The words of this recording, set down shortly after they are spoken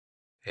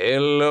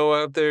Hello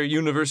out there,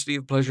 University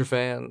of Pleasure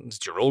fans.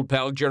 It's your old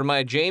pal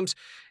Jeremiah James,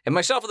 and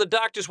myself and the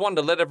doc just wanted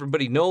to let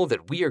everybody know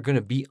that we are going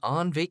to be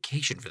on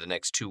vacation for the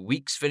next 2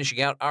 weeks, finishing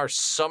out our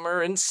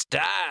summer in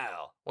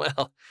style.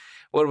 Well,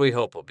 what do we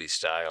hope will be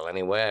style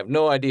anyway? I have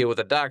no idea what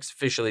the doc's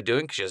officially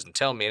doing because she doesn't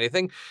tell me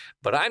anything,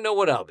 but I know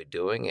what I'll be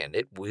doing, and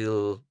it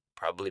will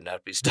probably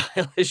not be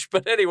stylish.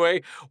 But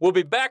anyway, we'll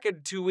be back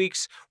in 2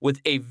 weeks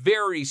with a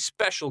very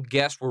special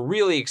guest. We're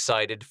really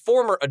excited.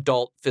 Former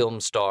adult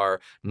film star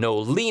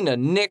Nolina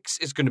Nix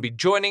is going to be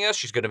joining us.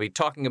 She's going to be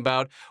talking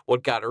about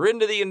what got her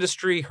into the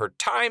industry, her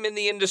time in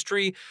the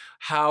industry,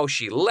 how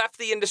she left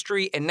the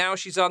industry, and now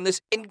she's on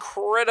this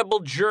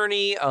incredible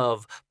journey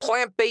of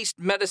plant-based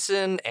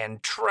medicine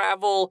and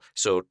travel.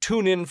 So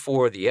tune in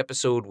for the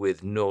episode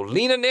with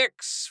Nolina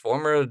Nix,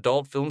 former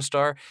adult film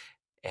star,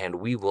 and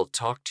we will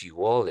talk to you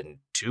all in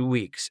 2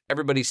 weeks.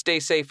 Everybody stay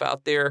safe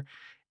out there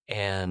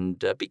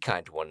and be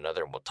kind to one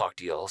another, and we'll talk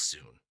to you all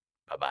soon.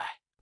 Bye-bye.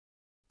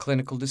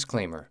 Clinical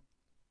disclaimer.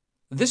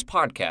 This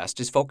podcast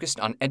is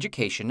focused on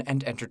education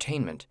and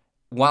entertainment.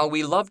 While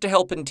we love to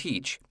help and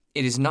teach,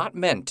 it is not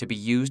meant to be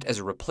used as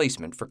a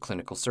replacement for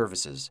clinical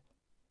services.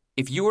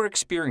 If you are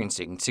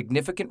experiencing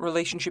significant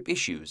relationship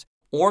issues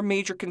or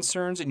major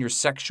concerns in your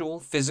sexual,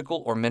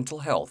 physical, or mental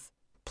health,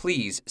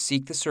 please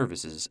seek the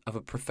services of a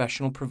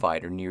professional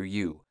provider near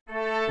you.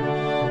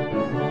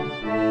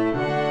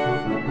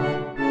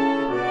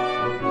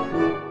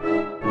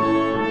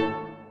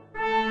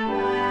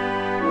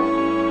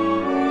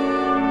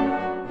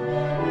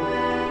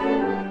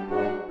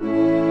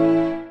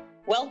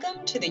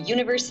 Welcome to the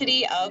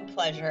University of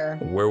Pleasure,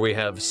 where we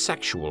have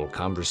sexual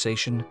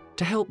conversation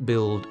to help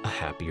build a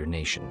happier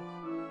nation.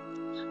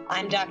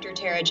 I'm Dr.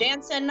 Tara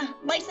Jansen,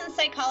 licensed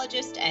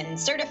psychologist and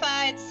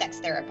certified sex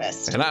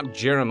therapist. And I'm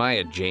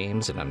Jeremiah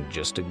James, and I'm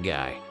just a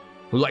guy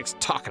who likes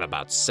talking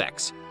about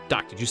sex.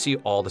 Doc, did you see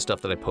all the stuff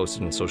that I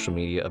posted on social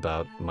media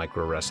about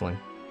micro wrestling?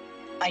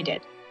 I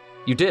did.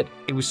 You did?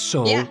 It was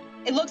so... Yeah,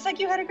 it looks like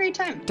you had a great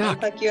time. Doc.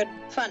 It looked like you had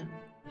fun.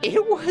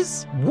 It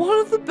was one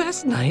of the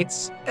best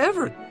nights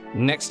ever.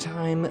 Next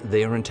time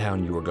they are in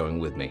town, you are going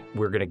with me.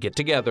 We're going to get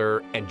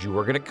together, and you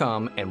are going to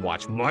come and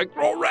watch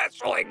micro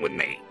wrestling with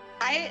me.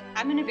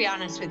 I'm going to be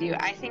honest with you.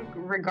 I think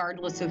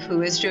regardless of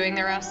who is doing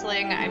the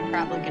wrestling, I'm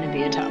probably going to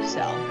be a tough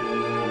sell.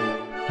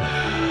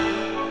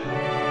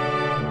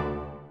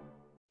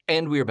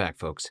 And we are back,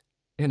 folks.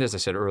 And as I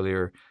said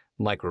earlier,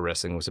 micro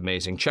wrestling was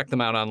amazing. Check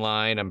them out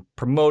online. I'm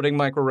promoting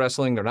micro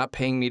wrestling. They're not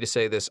paying me to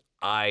say this.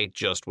 I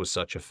just was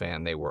such a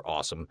fan. They were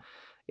awesome.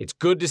 It's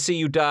good to see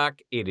you, Doc.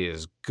 It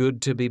is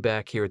good to be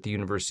back here at the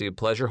University of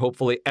Pleasure.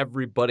 Hopefully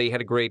everybody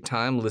had a great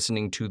time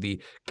listening to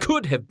the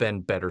Could Have Been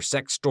Better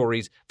Sex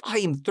Stories,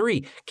 Volume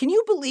 3. Can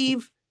you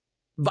believe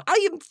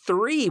Volume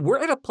 3?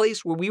 We're at a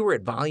place where we were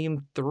at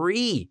Volume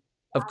 3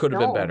 of Could Have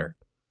Been Better.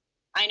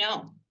 I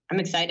know. I'm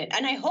excited.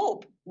 And I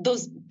hope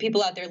those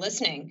people out there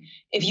listening,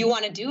 if you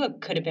want to do a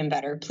Could Have Been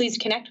Better, please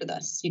connect with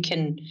us. You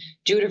can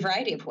do it a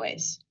variety of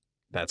ways.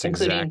 That's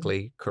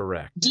exactly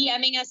correct.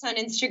 DMing us on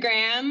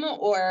Instagram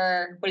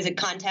or,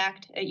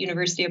 contact at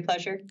University of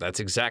Pleasure? That's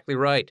exactly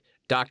right.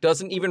 Doc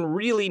doesn't even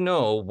really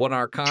know what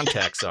our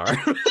contacts are.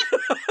 Hey, I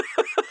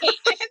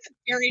have a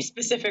very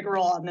specific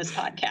role on this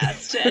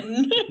podcast.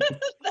 And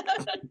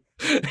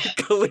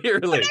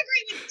Clearly. I'm not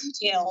great with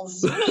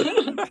details.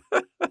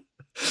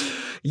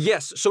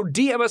 Yes, so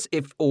DM us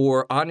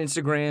or on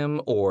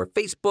Instagram or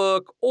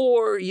Facebook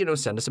or,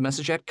 send us a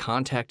message at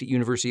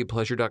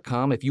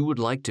contact@universityofpleasure.com if you would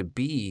like to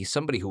be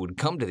somebody who would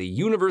come to the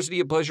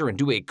University of Pleasure and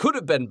do a Could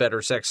Have Been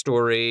Better sex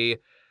story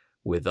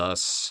with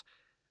us.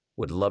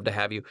 Would love to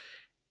have you.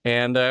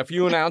 And a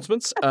few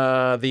announcements.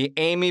 The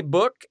Amy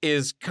book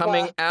is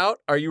coming out.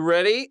 Are you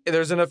ready?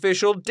 There's an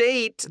official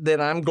date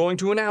that I'm going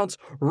to announce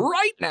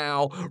right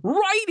now,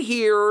 right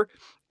here,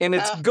 and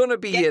it's going to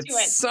be at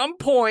some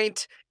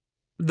point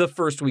the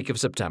first week of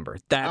September.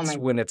 That's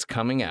when it's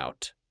coming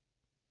out.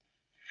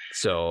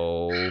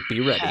 So be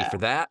ready for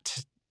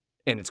that.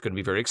 And it's going to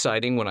be very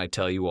exciting when I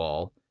tell you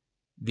all.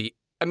 It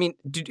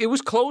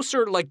was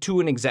closer to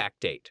an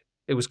exact date.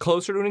 It was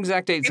closer to an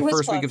exact date. It's the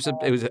first week of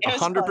September. It was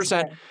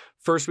 100%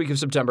 first week of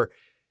September,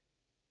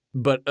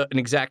 but an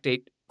exact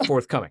date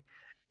forthcoming.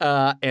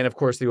 And of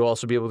course, they will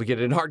also be able to get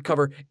it in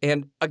hardcover.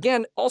 And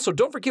again, also,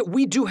 don't forget,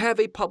 we do have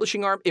a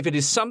publishing arm. If it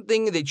is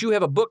something that you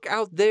have a book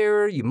out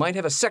there, you might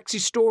have a sexy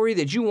story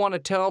that you want to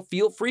tell,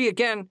 feel free,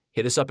 again,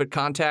 hit us up at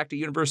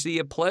contact@University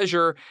of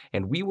Pleasure,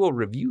 and we will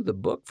review the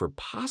book for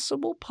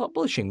possible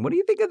publishing. What do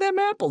you think of them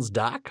apples,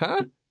 Doc,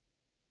 huh?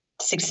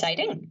 It's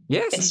exciting.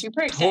 Yes, it's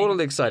super exciting.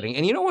 Totally exciting.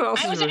 And you know what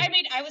else I was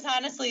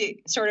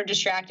honestly sort of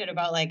distracted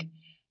about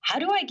how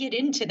do I get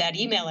into that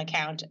email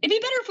account? It'd be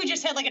better if we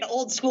just had an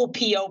old school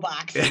P.O.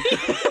 box.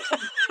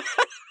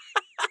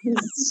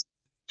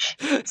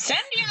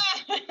 Send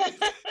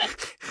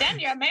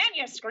your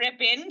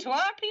manuscript into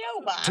our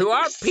P.O. box. To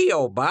our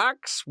P.O.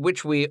 box,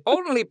 which we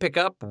only pick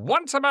up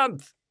once a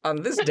month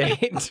on this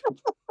date.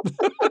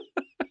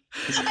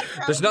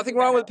 There's nothing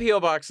wrong with P.O.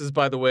 boxes,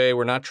 by the way.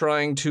 We're not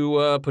trying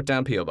to put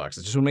down P.O.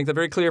 boxes. Just want to make that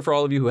very clear for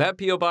all of you who have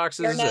P.O.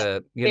 boxes.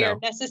 They are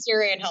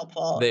necessary and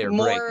helpful. They are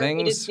great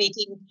things.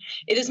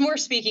 It is more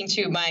speaking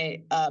to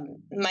my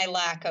my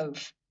lack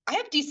of. I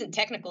have decent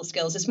technical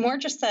skills. It's more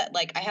just that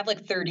I have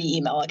 30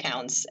 email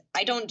accounts.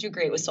 I don't do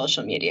great with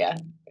social media.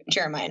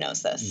 Jeremiah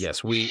knows this.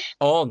 Yes, we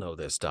all know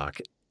this, Doc.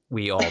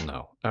 We all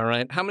know. All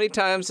right. How many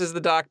times has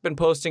the Doc been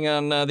posting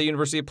on the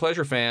University of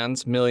Pleasure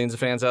fans? Millions of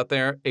fans out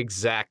there.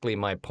 Exactly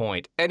my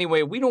point.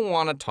 Anyway, we don't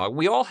want to talk.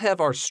 We all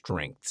have our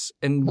strengths.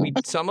 And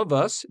some of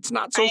us, it's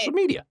not social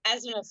media.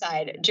 As an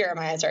aside,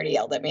 Jeremiah's already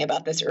yelled at me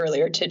about this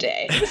earlier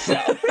today. So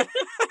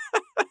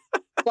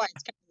why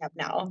it's coming up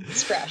now.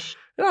 It's fresh.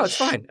 No, it's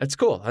fine. It's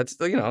cool. That's,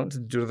 we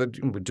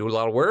do a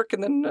lot of work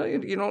and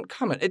then you don't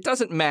comment. It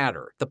doesn't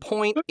matter. The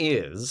point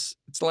is,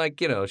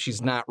 it's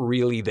she's not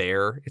really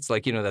there. It's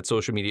that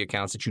social media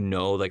accounts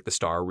that the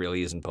star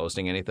really isn't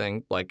posting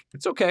anything.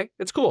 It's okay.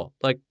 It's cool.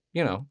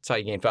 It's how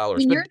you gain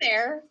followers. You're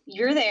there.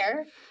 You're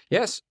there.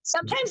 Yes.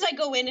 Sometimes I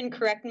go in and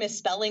correct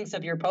misspellings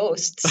of your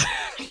posts.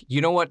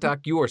 You know what, Doc?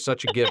 You are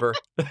such a giver.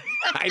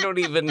 I don't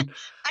even...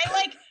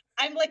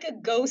 I'm like a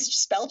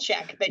ghost spell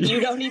check that you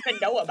don't even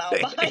know about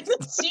behind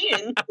the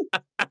scenes.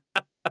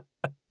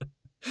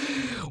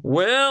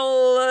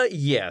 Well,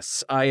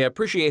 yes, I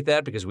appreciate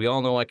that because we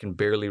all know I can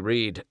barely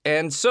read.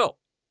 And so,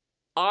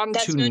 on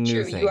That's to not new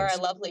true. things. You are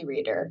a lovely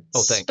reader.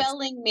 Oh, thank you.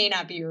 Spelling may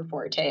not be your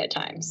forte at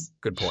times.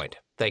 Good point.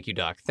 Thank you,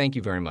 Doc. Thank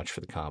you very much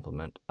for the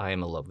compliment. I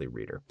am a lovely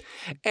reader.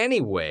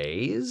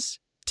 Anyways,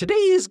 today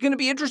is going to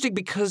be interesting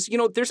because,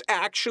 there's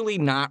actually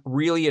not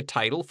really a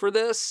title for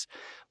this.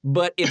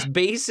 But it's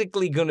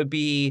basically going to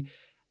be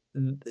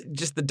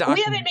just the doc.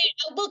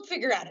 We'll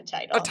figure out a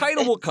title. A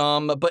title will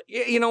come, but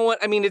you know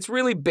what? I mean, it's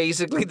really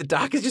basically the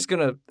doc is just going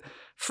to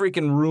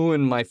freaking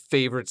ruin my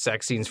favorite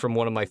sex scenes from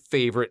one of my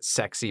favorite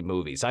sexy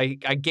movies. I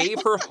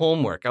gave her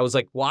homework. I was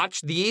like,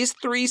 watch these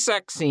 3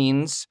 sex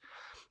scenes,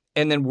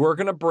 and then we're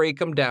going to break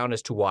them down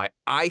as to why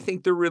I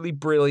think they're really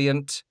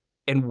brilliant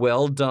and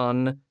well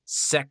done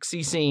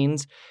sexy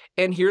scenes.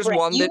 And here's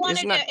one that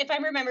is not... If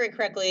I'm remembering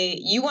correctly,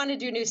 you want to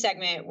do a new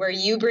segment where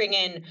you bring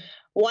in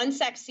one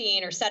sex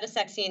scene or set of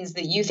sex scenes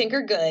that you think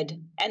are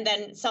good, and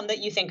then some that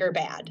you think are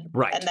bad.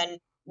 Right. And then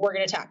we're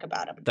going to talk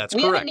about them. That's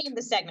correct. We haven't named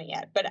the segment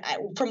yet, but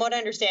from what I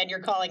understand, you're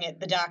calling it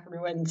The Doc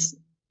Ruins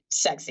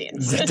Sex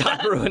Scenes. The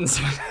Doc Ruins...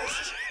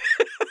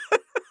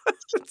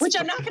 Which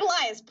I'm not going to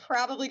lie is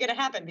probably going to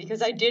happen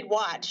because I did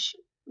watch...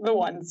 the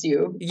ones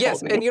you Yes,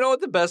 told me. And you know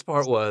what the best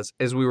part was?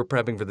 As we were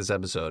prepping for this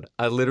episode,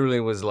 I literally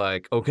was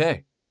like,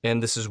 okay,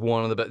 and this is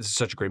one of the best. This is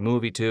such a great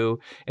movie, too.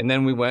 And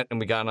then we went and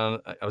we got on.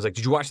 I was like,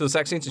 did you watch those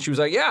sex scenes? And she was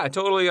like, yeah,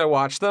 I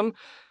watched them.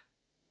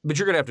 But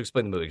you're going to have to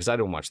explain the movie because I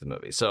don't watch the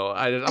movie. So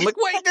I'm like,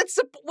 wait,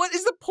 what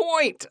is the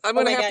point? I'm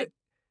going to have to.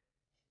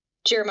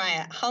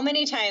 Jeremiah, how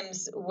many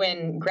times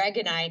when Greg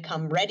and I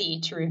come ready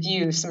to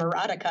review some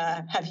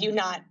erotica have you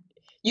not?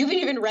 You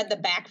haven't even read the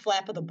back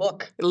flap of the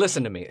book.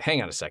 Listen to me.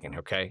 Hang on a second,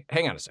 okay?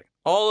 Hang on a second.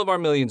 All of our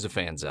millions of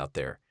fans out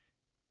there.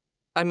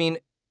 I mean,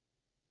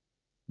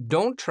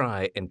 don't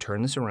try and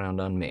turn this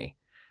around on me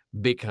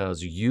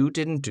because you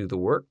didn't do the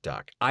work,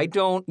 Doc.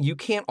 You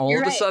can't all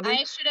You're of a right. sudden.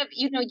 I should have,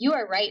 you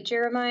are right,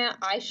 Jeremiah.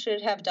 I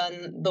should have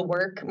done the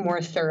work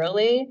more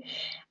thoroughly.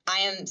 I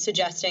am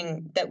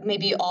suggesting that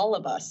maybe all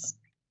of us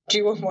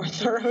do a more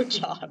thorough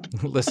job.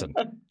 Listen.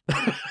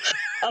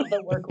 Of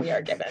the work we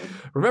are given.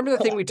 Remember the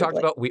thing we talked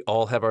about? We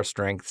all have our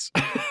strengths.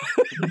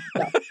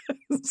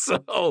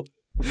 So,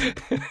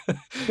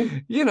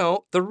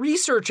 the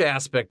research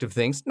aspect of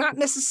things, not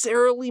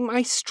necessarily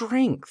my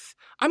strength.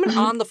 I'm an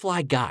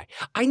on-the-fly guy.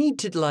 I need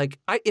to,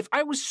 if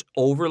I was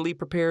overly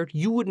prepared,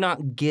 you would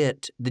not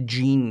get the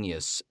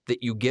genius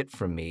that you get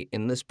from me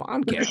in this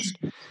podcast.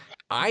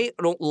 I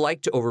don't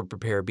like to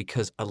over-prepare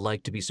because I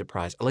like to be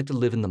surprised. I like to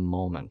live in the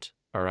moment,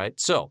 all right?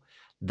 So,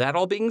 that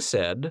all being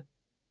said...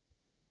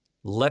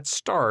 let's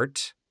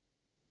start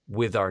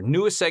with our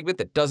newest segment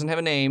that doesn't have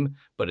a name,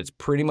 but it's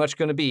pretty much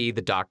going to be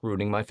the Doc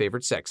ruining my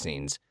favorite sex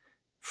scenes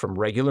from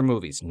regular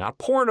movies. Not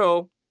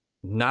porno,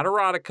 not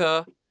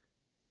erotica,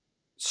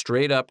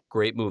 straight up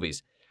great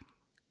movies.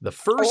 The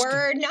first...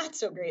 or not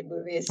so great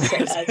movies.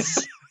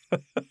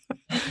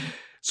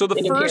 So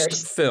the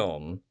first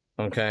film,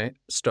 okay,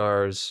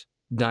 stars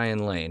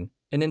Diane Lane.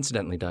 And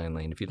incidentally, Diane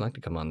Lane, if you'd like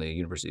to come on the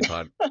University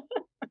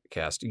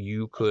Podcast,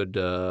 you could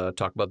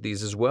talk about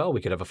these as well.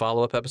 We could have a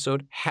follow-up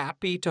episode.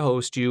 Happy to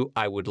host you.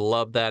 I would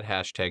love that.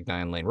 Hashtag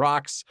Diane Lane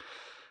rocks.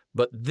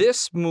 But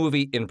this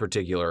movie in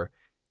particular,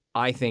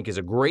 I think, is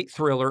a great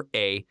thriller,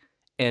 A,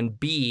 and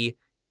B,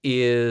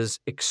 is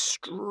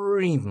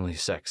extremely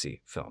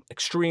sexy film.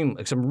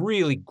 Some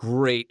really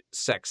great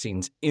sex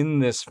scenes in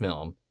this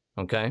film,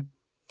 okay?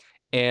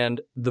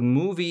 And the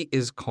movie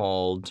is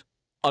called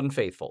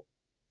Unfaithful.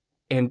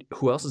 And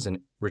who else is in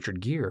it?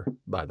 Richard Gere,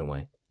 by the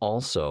way,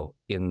 also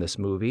in this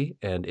movie.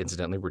 And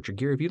incidentally, Richard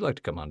Gere, if you'd like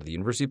to come on to the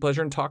University of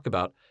Pleasure and talk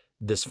about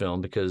this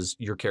film because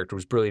your character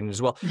was brilliant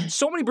as well.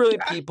 So many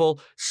brilliant people,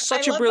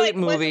 such a brilliant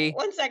movie.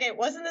 One second,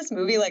 wasn't this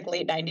movie like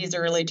late 90s,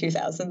 early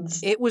 2000s?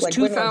 It was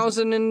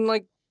 2000 and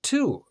like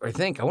 2002, I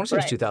think. I want to say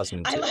it was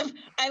 2002.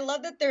 I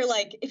love that they're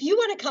like, if you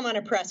want to come on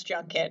a press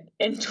junket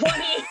in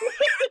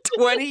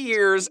 20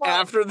 years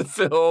after the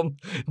film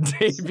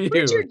debuted.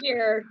 Richard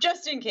Gere,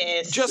 just in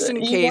case.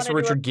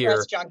 Richard Gere.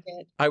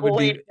 I would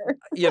be,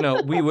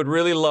 we would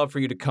really love for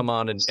you to come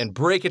on and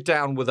break it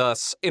down with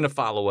us in a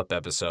follow-up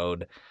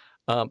episode.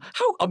 How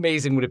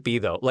amazing would it be,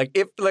 though? Like,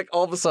 if, like,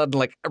 all of a sudden,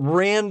 like,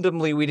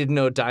 randomly we didn't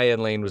know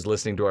Diane Lane was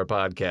listening to our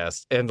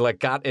podcast and, like,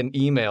 got an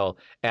email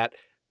at,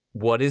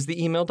 what is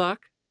the email, Doc?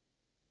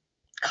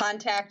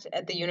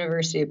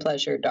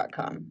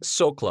 contact@theuniversityofpleasure.com.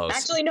 So close.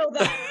 Actually, no,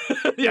 the.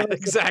 Yeah,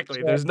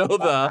 exactly. There's no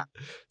the.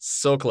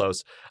 So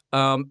close.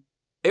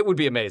 It would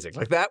be amazing.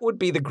 Like, that would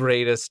be the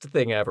greatest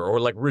thing ever. Or,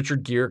 like,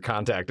 Richard Gere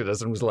contacted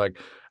us and was like,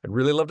 I'd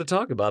really love to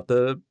talk about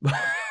that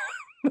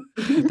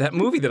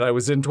movie that I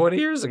was in 20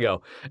 years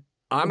ago.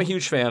 I'm a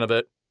huge fan of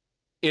it.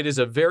 It is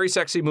a very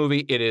sexy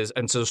movie. It is.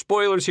 And so,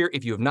 spoilers here.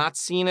 If you have not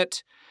seen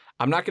it,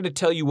 I'm not going to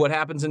tell you what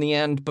happens in the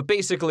end. But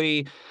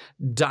basically,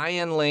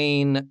 Diane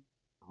Lane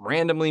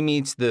randomly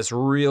meets this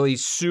really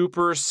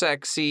super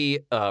sexy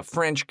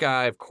French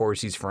guy. Of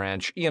course, he's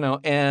French,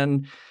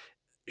 and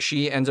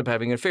she ends up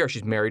having an affair.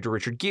 She's married to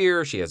Richard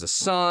Gere. She has a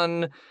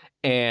son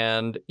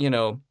and,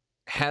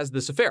 has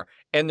this affair.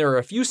 And there are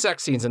a few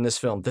sex scenes in this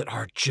film that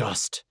are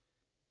just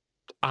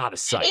out of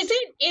sight.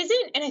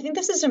 Isn't, and I think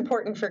this is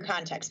important for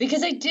context,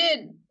 because I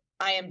did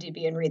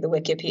IMDb and read the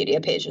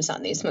Wikipedia pages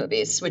on these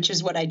movies, which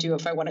is what I do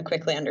if I want to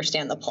quickly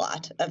understand the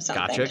plot of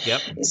something. Gotcha,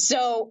 yep.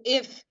 So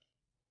if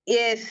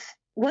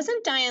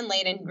wasn't Diane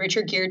Lane and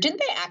Richard Gere, didn't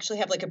they actually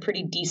have like a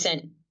pretty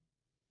decent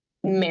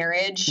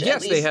marriage?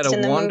 Yes, they had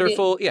a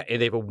wonderful,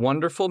 they have a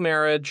wonderful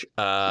marriage.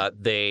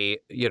 They,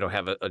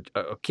 have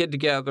a kid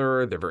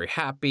together. They're very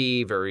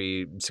happy,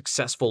 very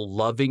successful,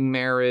 loving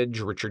marriage.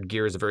 Richard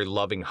Gere is a very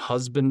loving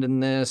husband in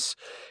this,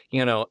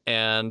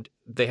 and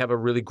they have a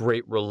really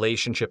great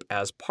relationship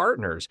as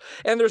partners.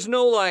 And there's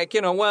no like,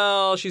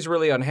 well, she's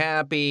really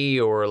unhappy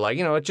or like,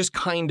 it's just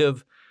kind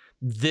of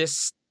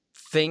this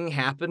thing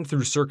happened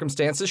through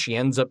circumstances. She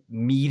ends up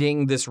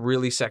meeting this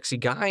really sexy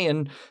guy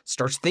and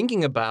starts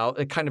thinking about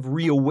it, kind of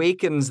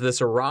reawakens this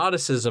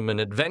eroticism and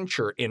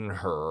adventure in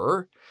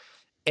her.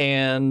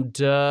 And,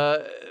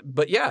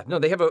 but yeah, no,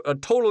 they have a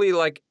totally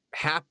like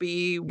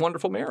happy,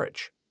 wonderful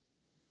marriage.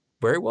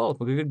 Very well.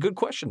 Good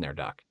question there,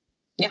 Doc.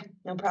 Yeah,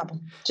 no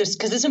problem. Just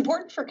because it's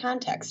important for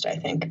context, I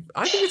think.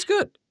 I think it's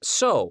good.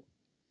 So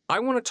I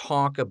want to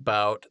talk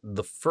about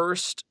the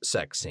first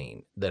sex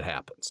scene that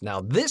happens.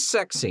 Now, this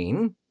sex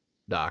scene,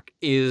 Doc,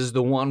 is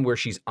the one where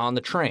she's on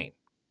the train,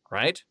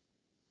 right?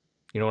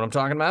 You know what I'm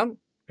talking about?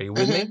 Are you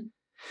with me?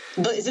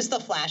 But is this the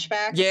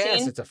flashback Yes,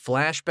 scene? It's a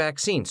flashback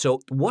scene.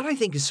 So what I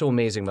think is so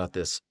amazing about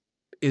this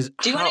is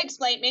Do you want to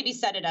explain, maybe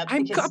set it up?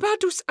 I'm about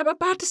to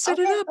set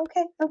it up.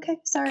 Okay,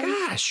 sorry.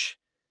 Gosh.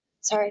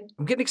 Sorry.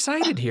 I'm getting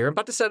excited here. I'm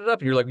about to set it up.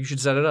 And you're like, you should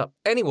set it up.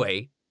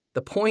 Anyway,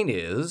 the point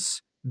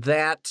is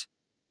that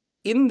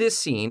in this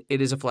scene,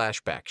 it is a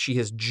flashback. She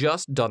has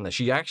just done this.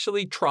 She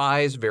actually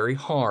tries very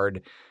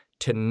hard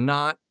to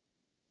not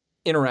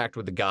interact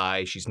with the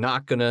guy. She's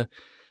not going to,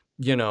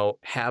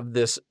 have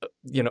this,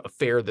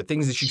 affair, the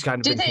things that she's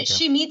kind of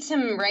she meets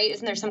him, right?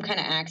 Isn't there some kind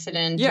of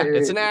accident? Yeah,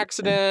 it's an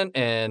accident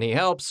and he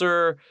helps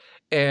her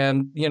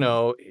and,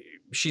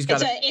 she's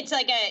got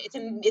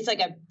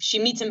she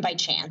meets him by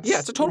chance. Yeah,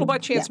 it's a total by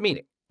chance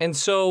meeting. And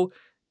so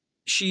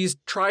she's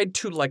tried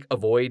to like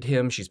avoid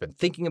him. She's been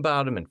thinking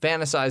about him and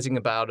fantasizing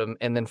about him.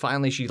 And then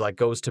finally she like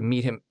goes to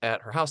meet him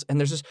at her house. And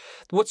there's this,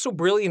 what's so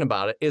brilliant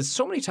about it is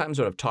so many times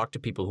when I've talked to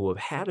people who have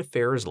had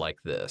affairs like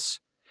this,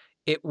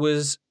 it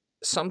was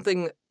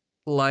something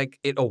like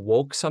it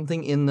awoke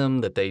something in them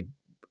that they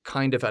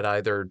kind of had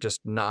either just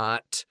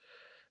not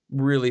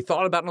really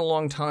thought about in a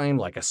long time,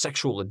 like a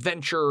sexual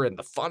adventure and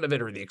the fun of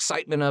it or the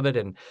excitement of it.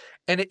 And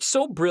it's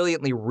so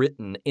brilliantly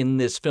written in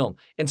this film.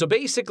 And so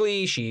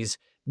basically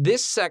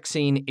this sex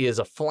scene is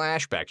a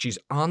flashback. She's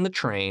on the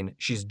train.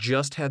 She's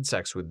just had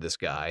sex with this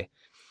guy.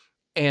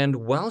 And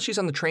while she's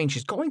on the train,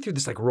 she's going through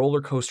this like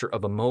roller coaster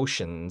of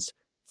emotions,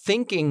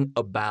 thinking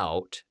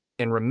about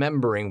and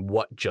remembering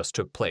what just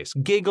took place,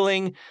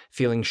 giggling,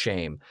 feeling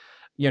shame,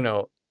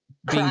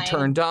 being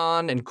turned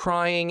on and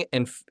crying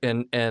and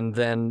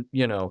then,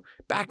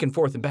 back and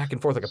forth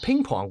like a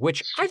ping pong,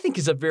 which I think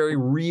is a very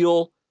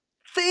real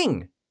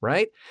thing.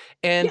 Right?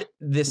 And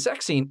the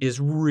sex scene is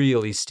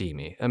really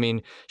steamy. I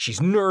mean, she's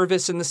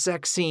nervous in the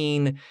sex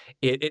scene.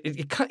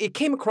 It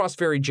came across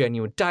very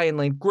genuine. Diane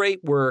Lane,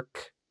 great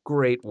work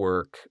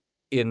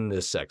in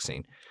this sex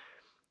scene.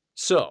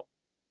 So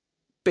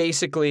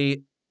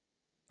basically,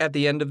 at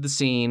the end of the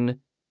scene,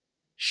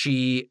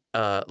 she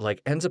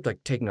ends up like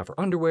taking off her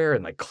underwear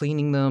and like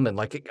cleaning them and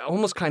like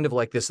almost kind of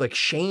like this like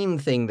shame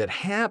thing that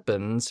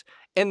happens.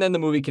 And then the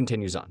movie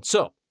continues on.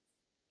 So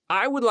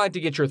I would like to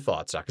get your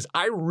thoughts, Doc, because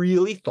I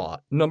really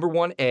thought, number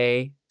one,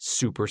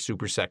 super,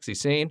 super sexy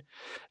scene.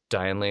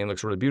 Diane Lane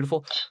looks really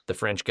beautiful. The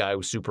French guy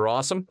was super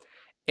awesome.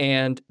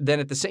 And then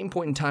at the same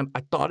point in time,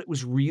 I thought it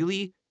was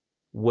really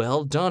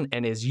well done.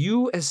 And as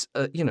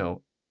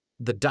the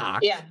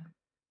doc,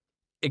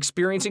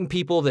 experiencing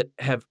people that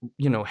have,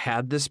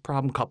 had this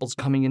problem, couples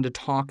coming in to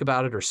talk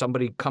about it or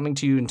somebody coming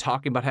to you and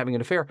talking about having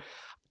an affair,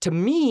 to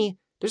me,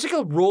 there's like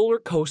a roller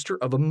coaster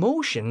of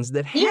emotions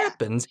that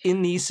happens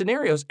in these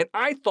scenarios. And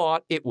I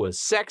thought it was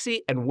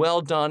sexy and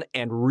well done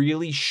and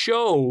really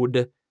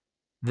showed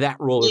that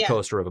roller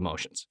coaster of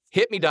emotions.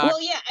 Hit me, Doc.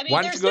 Well, yeah, I mean,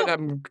 why don't you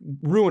go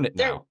ruin it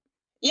now?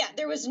 Yeah,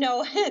 there was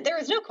no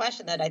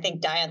question that I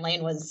think Diane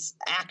Lane was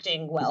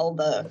acting well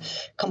the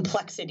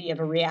complexity of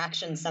a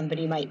reaction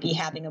somebody might be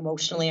having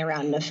emotionally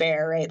around an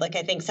affair, right? Like,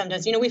 I think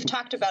sometimes, we've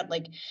talked about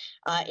like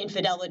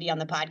infidelity on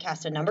the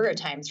podcast a number of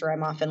times where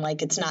I'm often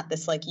like, it's not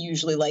this like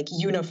usually like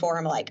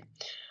uniform, like,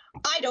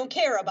 I don't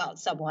care about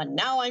someone.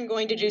 Now I'm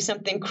going to do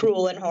something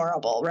cruel and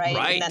horrible, right?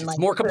 Right. And then, like, it's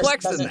more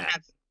complex than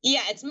that.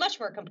 Yeah, it's much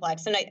more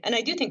complex, and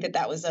I do think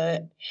that was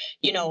a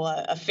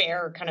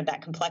fair kind of,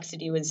 that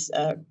complexity was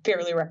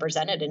fairly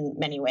represented in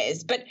many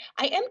ways. But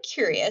I am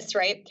curious,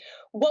 right?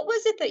 What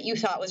was it that you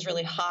thought was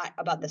really hot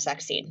about the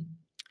sex scene?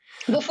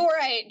 Before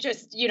I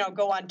just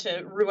go on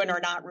to ruin or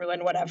not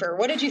ruin, whatever.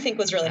 What did you think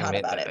was really hot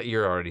about it?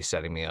 You're already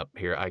setting me up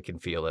here. I can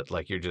feel it.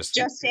 Like you're just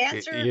answer.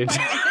 This is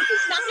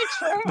not a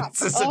trap.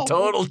 This is a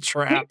total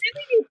trap.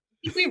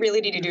 We really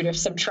need to do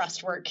some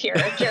trust work here,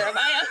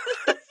 Jeremiah.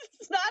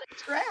 It's not a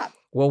trap.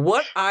 Well,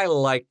 what I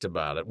liked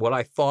about it, what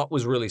I thought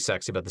was really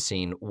sexy about the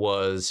scene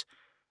was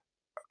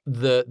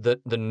the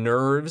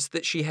nerves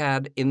that she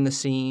had in the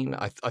scene.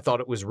 I thought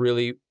it was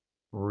really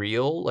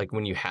real. Like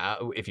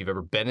if you've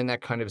ever been in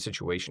that kind of a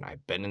situation,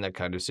 I've been in that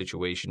kind of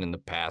situation in the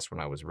past when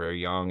I was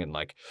very young, and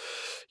like,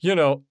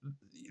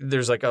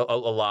 there's like a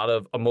lot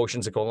of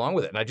emotions that go along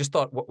with it. And I just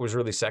thought what was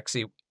really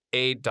sexy,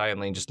 Diane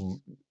Lane just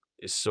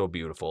is so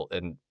beautiful,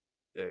 and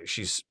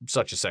she's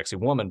such a sexy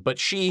woman, but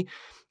she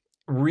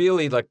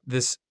really like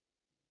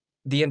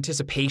the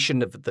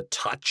anticipation of the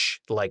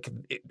touch, like,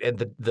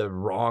 and the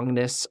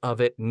wrongness of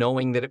it,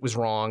 knowing that it was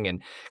wrong,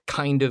 and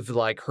kind of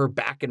like her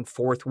back and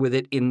forth with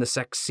it in the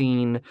sex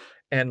scene,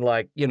 and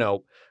like,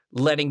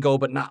 letting go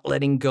but not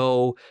letting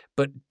go,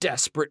 but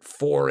desperate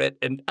for it.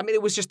 And I mean,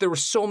 it was just, there were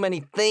so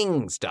many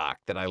things, Doc,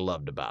 that I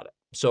loved about it.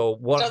 So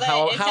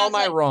how am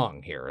I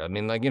wrong here? I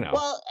mean, like,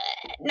 Well,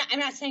 no, I'm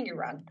not saying you're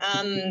wrong.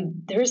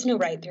 There is no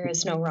right. There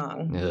is no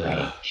wrong.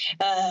 Right?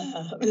 I'd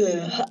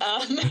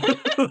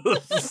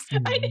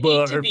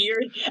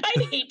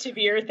hate to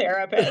be your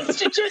therapist.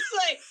 Just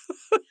like,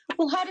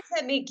 well, how does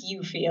that make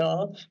you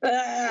feel?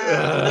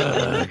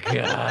 Oh,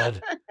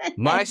 God.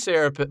 My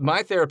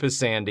therapist,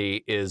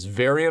 Sandy, is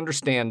very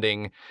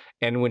understanding.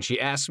 And when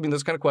she asks me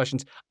those kind of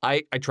questions,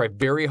 I try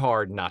very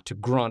hard not to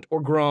grunt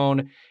or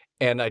groan.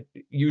 And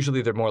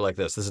usually they're more like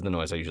this. This is the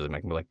noise I usually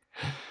make. I'm like,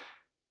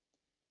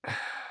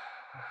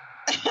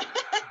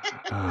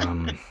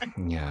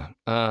 yeah.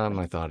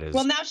 My thought is.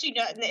 Well, now she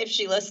does. If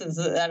she listens,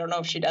 I don't know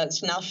if she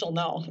does. Now she'll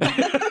know.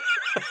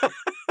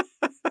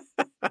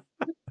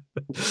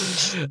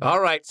 All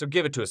right. So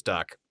give it to us,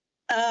 Doc.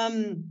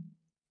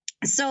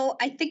 So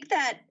I think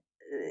that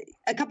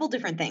a couple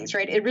different things,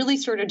 right? It really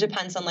sort of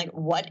depends on like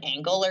what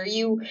angle are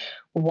you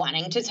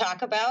wanting to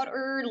talk about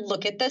or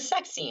look at the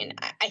sex scene.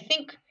 I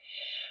think.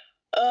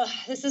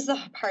 This is the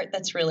part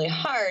that's really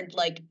hard.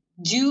 Like,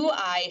 do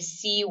I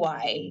see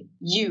why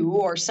you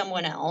or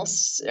someone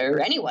else or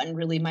anyone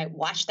really might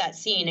watch that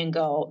scene and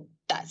go,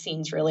 that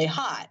scene's really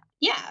hot?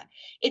 Yeah,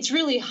 it's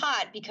really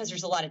hot because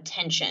there's a lot of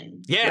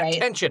tension. Yeah, right?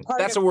 Tension.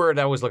 That's a word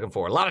I was looking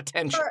for. A lot of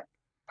tension.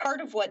 Part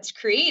of what's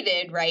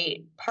created,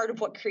 right? Part of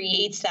what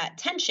creates that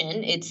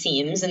tension, it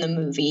seems, in the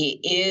movie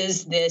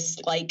is this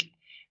like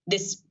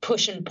this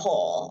push and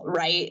pull,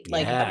 right?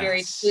 Like a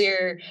very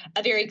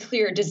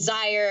clear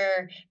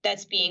desire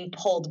that's being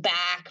pulled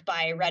back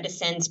by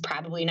reticence,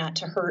 probably not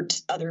to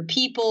hurt other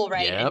people,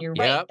 right? And you're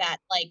right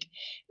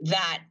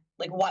that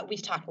what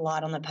we've talked a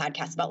lot on the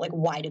podcast about, like,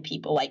 why do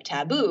people like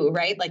taboo,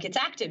 right? Like, it's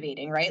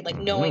activating, right? Like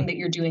knowing that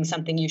you're doing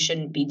something you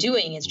shouldn't be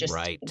doing is just,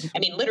 I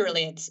mean,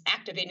 literally it's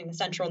activating the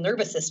central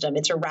nervous system.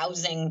 It's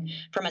arousing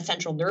from a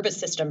central nervous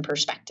system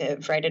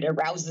perspective, right? It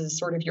arouses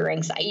sort of your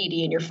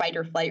anxiety and your fight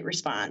or flight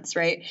response,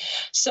 right?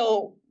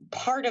 So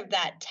part of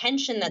that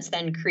tension that's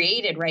then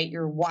created, right?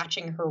 You're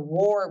watching her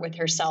war with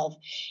herself.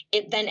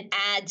 It then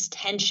adds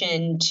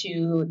tension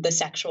to the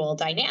sexual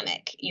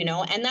dynamic,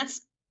 and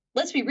that's,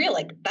 let's be real,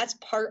 like that's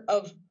part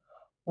of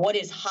what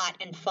is hot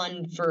and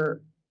fun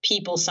for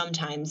people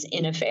sometimes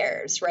in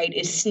affairs, right?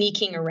 Is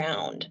sneaking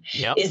around,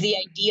 is the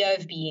idea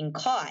of being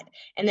caught.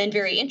 And then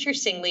very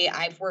interestingly,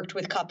 I've worked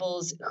with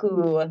couples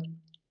who,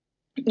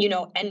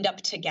 end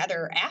up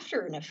together after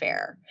an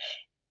affair,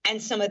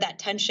 and some of that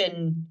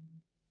tension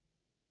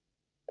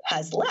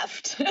has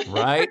left.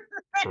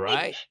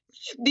 Right.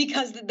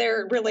 Because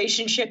their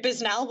relationship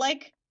is now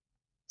like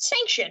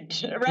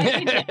sanctioned,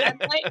 right? And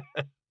like,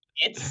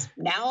 it's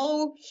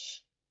now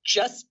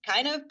just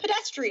kind of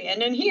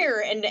pedestrian and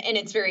here. And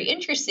it's very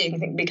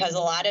interesting because a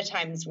lot of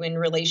times when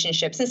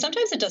relationships, and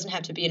sometimes it doesn't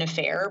have to be an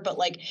affair, but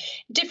like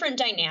different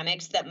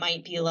dynamics that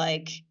might be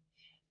like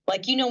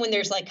Like, when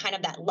there's like kind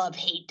of that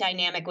love-hate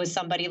dynamic with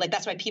somebody, like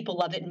that's why people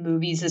love it in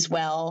movies as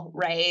well,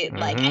 right?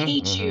 Like, I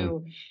hate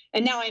you,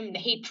 and now I'm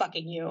hate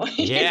fucking you.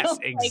 Yes, Like,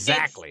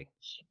 exactly.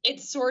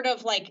 it's sort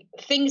of like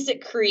things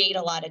that create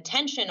a lot of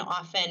tension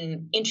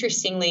often,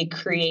 interestingly,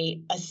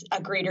 create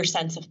a greater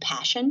sense of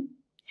passion.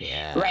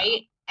 Yeah.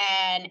 Right.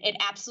 And it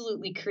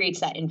absolutely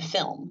creates that in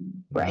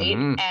film, right?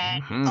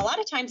 And a lot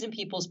of times in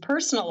people's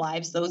personal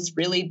lives, those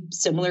really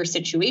similar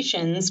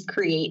situations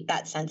create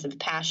that sense of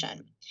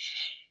passion.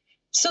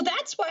 So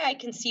that's why I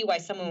can see why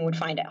someone would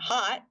find it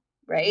hot,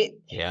 right?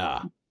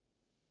 Yeah.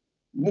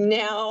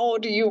 Now,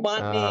 do you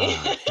want me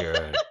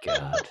good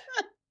God.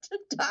 to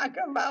talk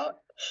about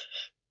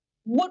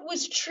what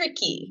was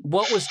tricky?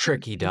 What was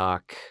tricky,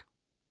 Doc?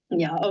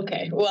 Yeah,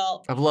 okay.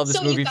 Well, I've loved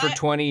this movie for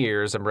 20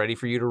 years. I'm ready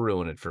for you to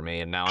ruin it for me,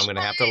 and now I'm going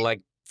to have to,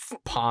 like,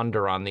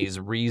 ponder on these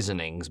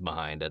reasonings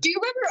behind it. Do you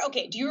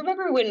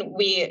remember when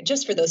we,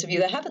 just for those of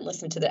you that haven't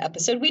listened to the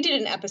episode, we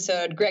did an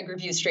episode, Greg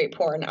Reviews Straight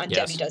Porn, on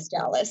Debbie Does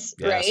Dallas,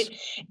 right?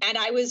 And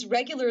I was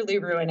regularly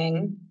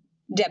ruining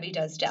Debbie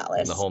Does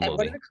Dallas. The whole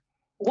movie.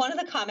 One of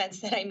the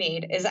comments that I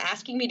made is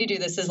asking me to do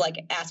this is like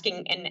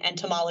asking an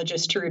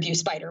entomologist to review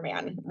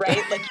Spider-Man,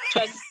 right?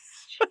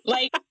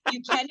 Like,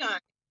 you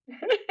cannot.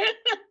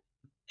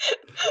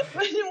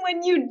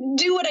 When you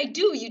do what I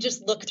do, you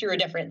just look through a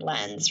different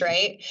lens,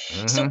 right?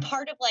 So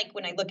part of like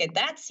when I look at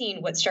that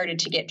scene, what started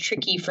to get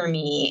tricky for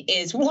me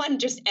is one,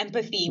 just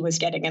empathy was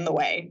getting in the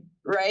way,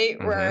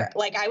 right? Where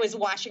like I was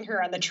watching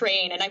her on the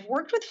train, and I've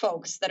worked with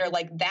folks that are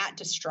like that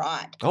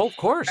distraught. Oh, of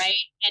course. Right.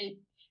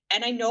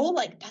 And I know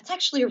like that's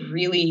actually a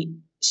really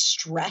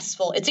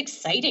stressful, it's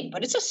exciting,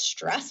 but it's a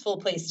stressful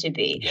place to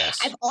be. Yes.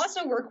 I've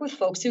also worked with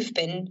folks who've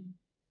been,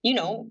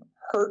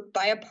 hurt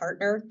by a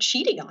partner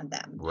cheating on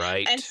them.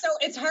 Right. And so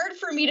it's hard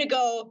for me to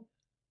go,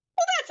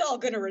 well, that's all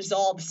going to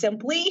resolve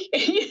simply.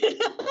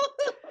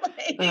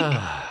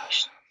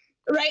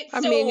 Right. I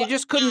mean, you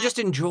just couldn't just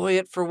enjoy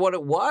it for what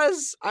it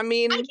was. I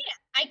mean,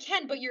 I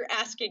can, but you're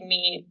asking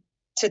me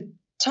to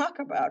talk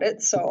about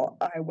it, so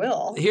I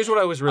will. Here's what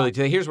I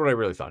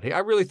really thought. I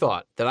really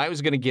thought that I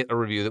was going to get a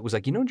review that was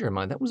like,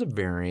 Jeremiah, that was a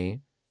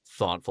very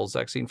thoughtful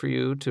sex scene for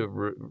you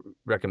to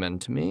recommend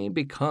to me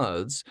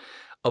because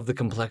of the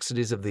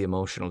complexities of the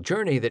emotional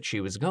journey that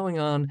she was going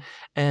on.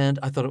 And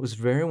I thought it was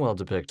very well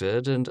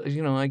depicted. And,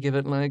 I give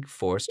it like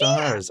 4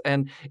 stars. Yeah.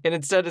 And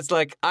instead it's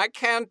like, I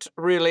can't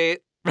really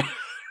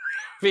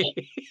review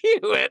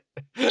it.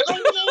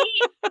 I've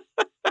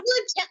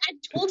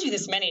told you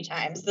this many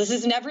times. This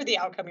is never the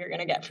outcome you're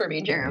going to get from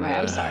me,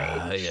 Jeremiah. I'm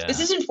sorry. Yeah. This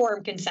is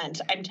informed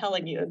consent. I'm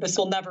telling you, this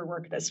will never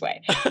work this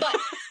way. But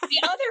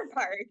the other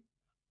part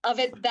of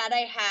it that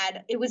I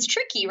had, it was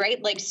tricky,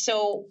 right? Like,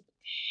 so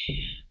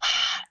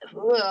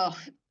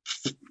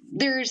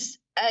there's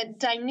a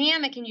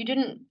dynamic, and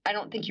I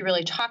don't think you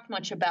really talked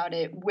much about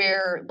it,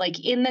 where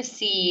like in the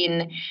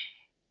scene,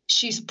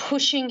 she's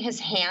pushing his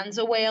hands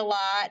away a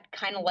lot,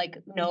 kind of like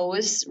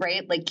nose,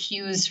 right? Like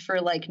cues for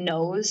like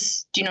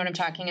nose. Do you know what I'm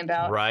talking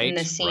about? Right, in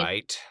the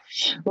scene?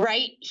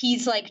 Right.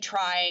 He's like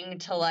trying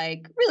to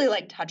like really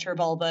like touch her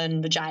vulva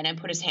and vagina and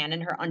put his hand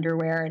in her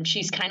underwear. And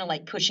she's kind of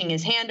like pushing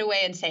his hand away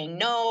and saying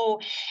no.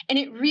 And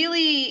it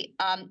really,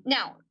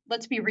 now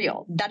let's be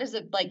real. That is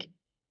like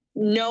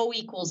no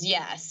equals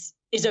yes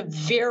is a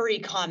very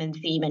common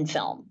theme in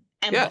film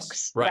and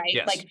books, right?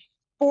 Yes. Like,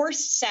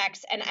 forced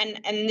sex, and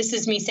this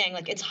is me saying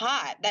like it's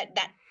hot, that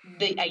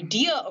the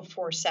idea of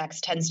forced sex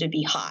tends to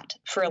be hot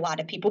for a lot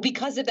of people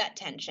because of that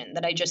tension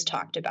that I just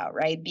talked about,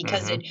 right?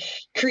 Because it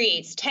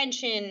creates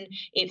tension,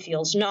 it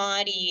feels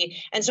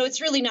naughty. And so it's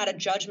really not a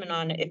judgment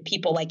on if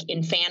people like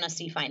in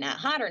fantasy find that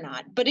hot or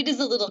not, but it is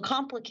a little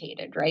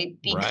complicated, right?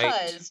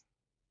 Because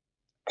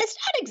it's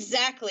not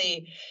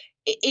exactly,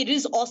 it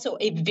is also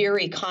a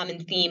very common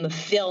theme of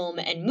film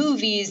and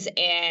movies.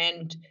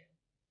 And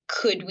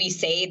could we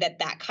say that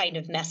kind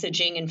of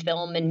messaging in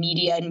film and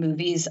media and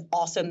movies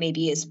also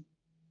maybe is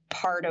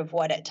part of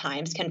what at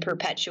times can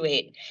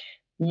perpetuate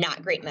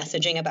not great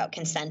messaging about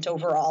consent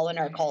overall in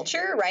our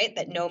culture, right?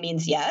 That no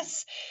means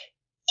yes.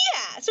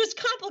 Yeah, so it's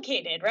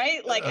complicated,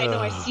 right? Like, I know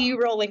I see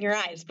you rolling your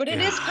eyes, but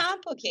it is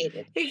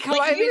complicated.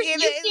 Like,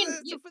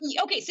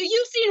 okay, so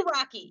you've seen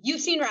Rocky.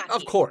 You've seen Rocky.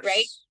 Of course.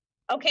 Right?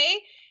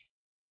 Okay.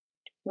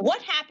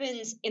 What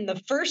happens in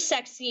the first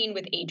sex scene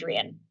with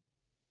Adrian?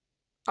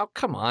 Oh,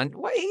 come on.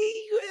 Come on. Answer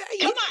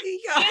the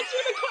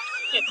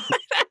question.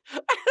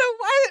 I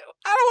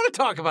don't want to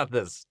talk about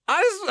this.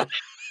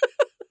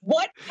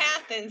 What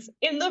happens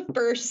in the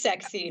first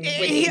sex scene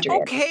with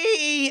Adrian?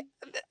 Okay.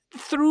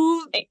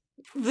 Through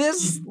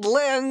this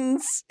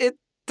lens, it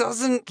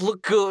doesn't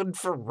look good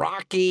for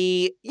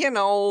Rocky,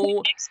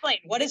 Explain.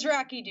 What does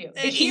Rocky do?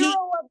 The hero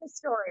of the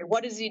story.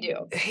 What does he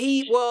do?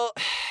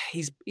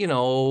 He's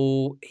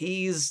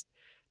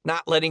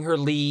not letting her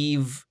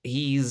leave.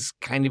 He's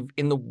kind of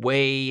in the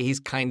way. He's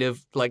kind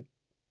of like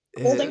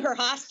holding her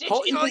hostage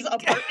in his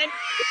apartment.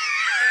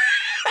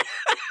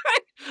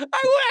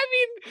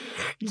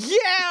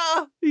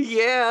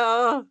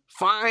 Yeah,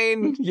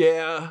 fine,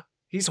 yeah.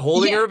 He's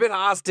holding her a bit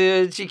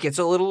hostage. He gets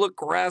a little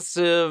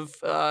aggressive,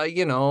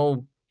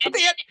 And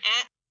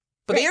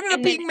But they ended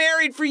up being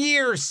married for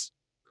years.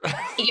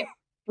 Yeah,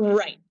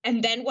 right.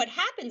 And then what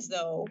happens,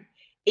 though,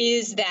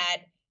 is that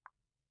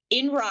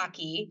in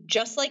Rocky,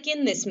 just like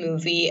in this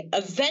movie,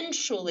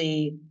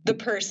 eventually the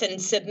person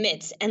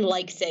submits and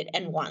likes it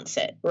and wants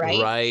it,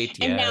 right? Right,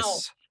 And yes. now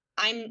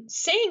I'm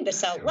saying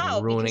this out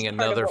loud ruining because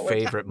part another of what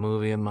favorite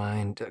movie of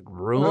mine.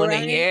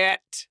 Ruining it.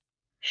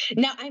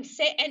 Now I'm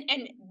saying,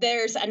 and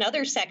there's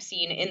another sex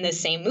scene in the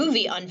same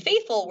movie,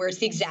 Unfaithful, where it's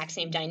the exact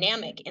same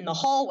dynamic in the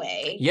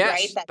hallway.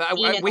 Yes,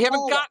 right? We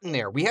haven't gotten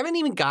there. We haven't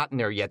even gotten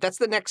there yet. That's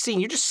the next scene.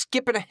 You're just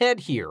skipping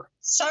ahead here.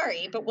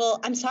 Sorry, but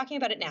I'm talking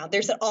about it now.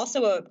 There's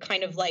also a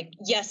kind of like,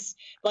 yes,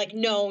 like,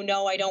 no,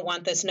 I don't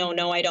want this.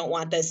 No, I don't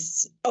want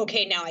this.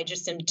 Okay, now I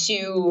just am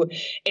too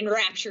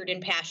enraptured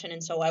in passion,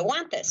 and so I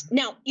want this.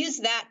 Now,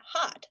 is that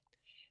hot?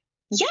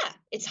 Yeah,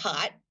 it's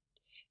hot.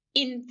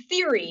 In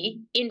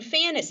theory, in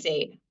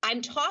fantasy,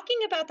 I'm talking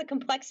about the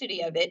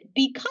complexity of it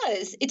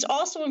because it's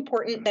also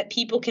important that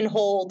people can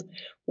hold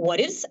what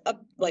is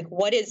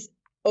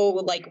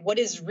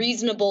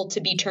reasonable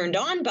to be turned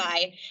on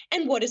by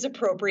and what is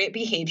appropriate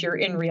behavior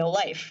in real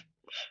life.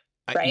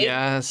 Right?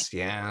 Yes.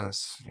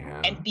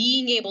 And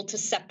being able to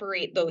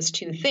separate those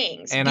two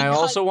things. And I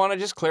also want to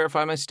just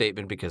clarify my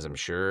statement because I'm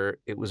sure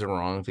it was a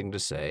wrong thing to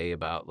say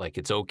about, like,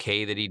 it's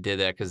okay that he did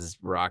that because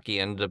Rocky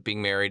ended up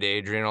being married to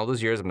Adrian all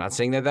those years. I'm not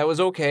saying that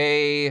was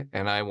okay.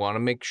 And I want to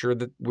make sure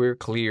that we're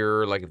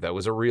clear. Like, if that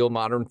was a real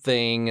modern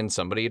thing and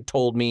somebody had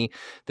told me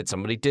that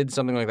somebody did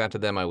something like that to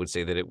them, I would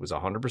say that it was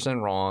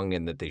 100% wrong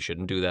and that they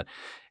shouldn't do that.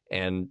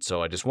 And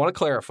so I just want to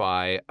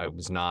clarify, I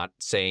was not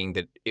saying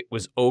that it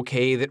was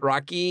okay that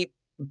Rocky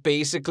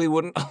basically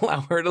wouldn't allow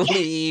her to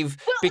leave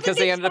because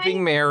they ended up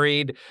being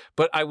married.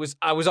 But I was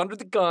under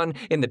the gun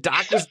and the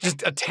doc was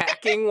just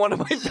attacking one of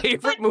my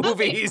favorite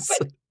movies.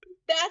 But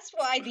that's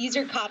why these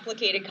are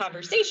complicated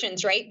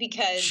conversations, right?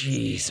 Because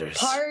Jesus.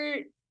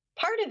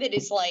 Part of it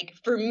is like,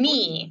 for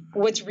me,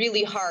 what's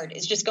really hard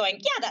is just going,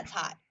 yeah, that's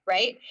hot,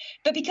 right?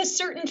 But because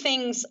certain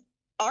things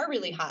are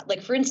really hot.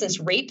 Like, for instance,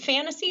 rape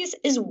fantasies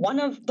is one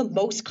of the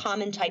most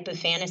common type of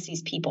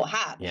fantasies people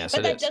have. Yes,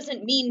 but that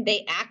doesn't mean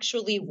they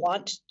actually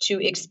want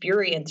to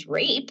experience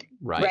rape,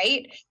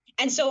 right?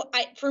 And so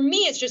for me,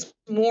 it's just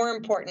more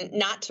important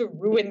not to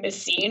ruin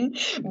this scene,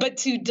 but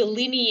to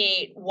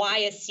delineate why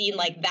a scene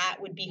like that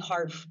would be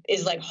hard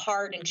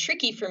and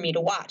tricky for me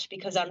to watch.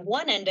 Because on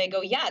one end, I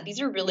go, yeah,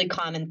 these are really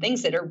common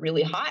things that are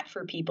really hot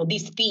for people.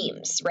 These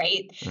themes,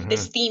 right? Mm-hmm.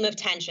 This theme of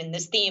tension,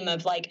 this theme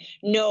of like,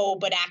 no,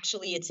 but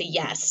actually it's a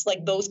yes,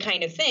 like those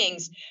kind of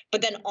things.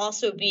 But then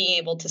also being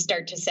able to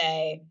start to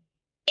say,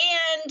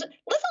 and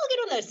let's all get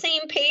on the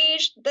same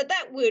page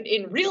that would,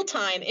 in real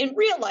time, in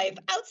real life,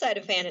 outside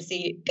of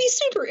fantasy, be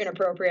super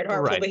inappropriate,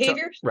 harmful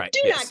behavior.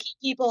 Do not keep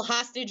people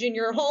hostage in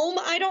your home.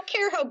 I don't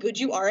care how good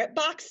you are at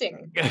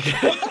boxing.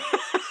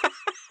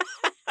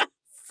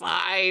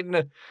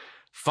 Fine.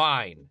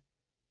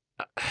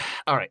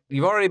 All right,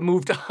 you've already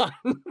moved on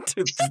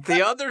to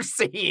the other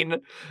scene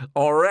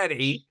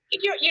already.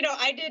 You know,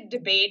 I did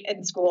debate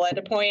in school at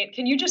a point.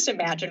 Can you just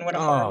imagine what a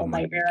horrible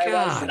nightmare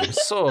I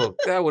was? So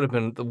that would have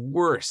been the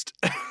worst.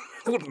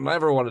 I would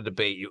never want to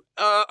debate you.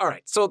 All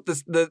right, so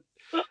the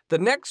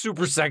next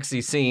super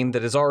sexy scene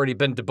that has already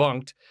been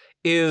debunked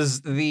is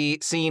the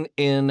scene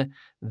in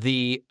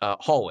the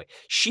hallway.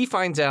 She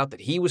finds out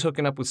that he was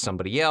hooking up with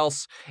somebody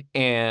else,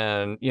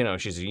 and you know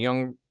she's a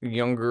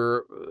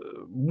younger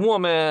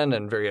woman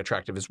and very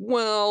attractive as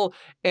well.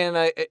 And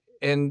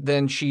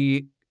then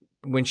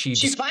when she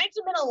finds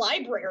him in a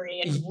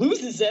library and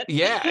loses it.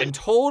 Yeah, and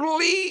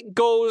totally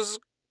goes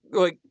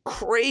like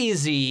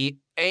crazy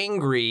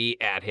angry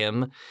at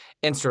him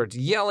and starts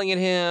yelling at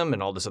him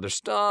and all this other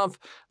stuff.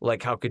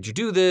 Like, how could you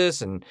do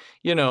this? And,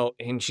 you know,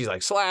 and she's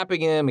like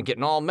slapping him and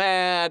getting all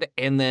mad.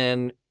 And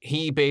then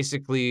he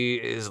basically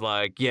is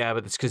like, yeah,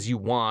 but it's because you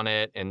want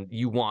it and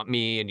you want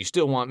me and you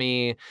still want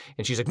me.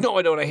 And she's like, no,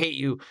 I don't. I hate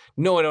you.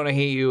 No, I don't. I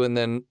hate you. And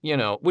then, you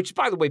know, which,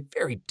 by the way,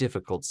 very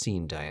difficult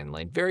scene, Diane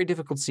Lane. Very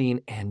difficult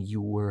scene. And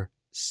you were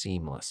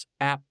seamless,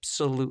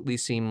 absolutely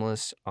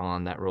seamless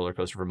on that roller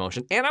coaster of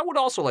emotion. And I would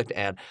also like to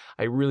add,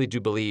 I really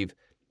do believe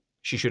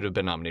she should have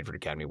been nominated for an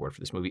Academy Award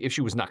for this movie if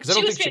she was not. Because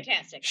she was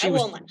fantastic. She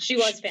was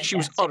fantastic. She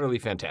was utterly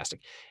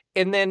fantastic.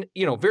 And then,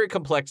 you know, very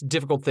complex,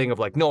 difficult thing of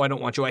like, no, I don't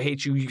want you. I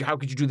hate you. How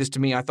could you do this to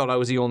me? I thought I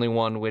was the only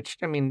one, which,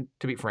 I mean,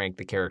 to be frank,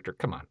 the character,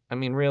 come on. I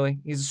mean, really?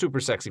 He's a super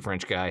sexy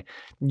French guy.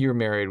 You're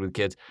married with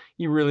kids.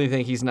 You really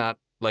think he's not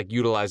like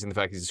utilizing the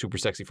fact he's a super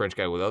sexy French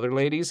guy with other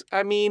ladies?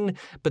 I mean,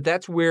 but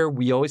that's where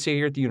we always say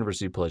here at the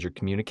University of Pleasure,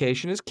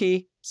 communication is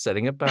key,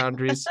 setting up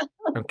boundaries,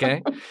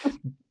 okay?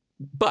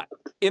 But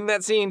in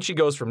that scene, she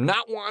goes from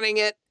not wanting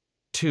it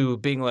to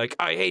being like,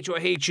 I hate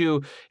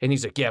you. And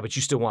he's like, yeah, but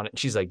you still want it. And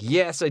she's like,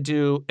 yes, I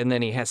do. And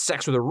then he has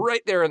sex with her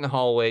right there in the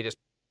hallway, just,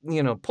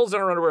 you know, pulls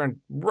down her underwear and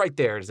right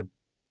there is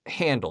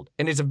handled.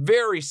 And it's a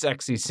very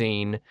sexy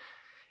scene.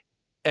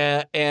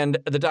 And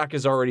the doc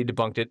has already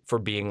debunked it for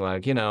being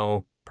like, you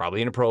know,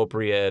 probably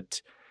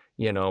inappropriate,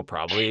 you know,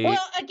 probably.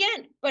 Well,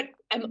 again, but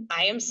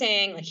I am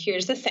saying, like,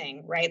 here's the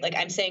thing, right? Like,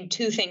 I'm saying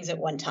two things at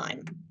one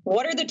time.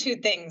 What are the two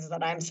things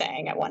that I'm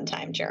saying at one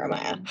time,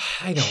 Jeremiah?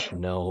 I don't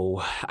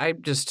know. I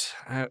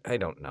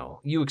don't know.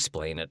 You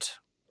explain it.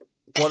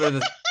 What are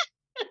the...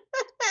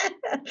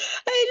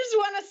 I just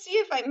want to see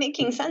if I'm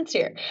making sense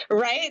here,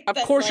 right? Of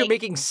course you're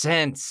making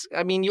sense.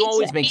 I mean, you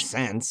always make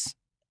sense.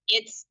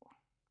 It's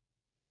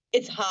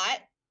hot,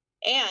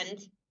 and,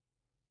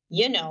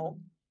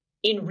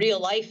 in real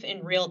life,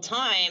 in real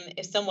time,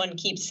 if someone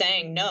keeps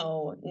saying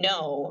no,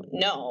 no,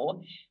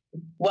 no,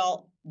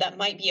 well, that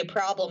might be a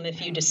problem if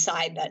you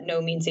decide that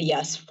no means a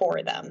yes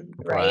for them,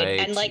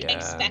 right? And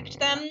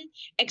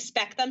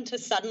expect them to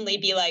suddenly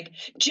be like,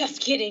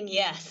 just kidding,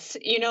 yes.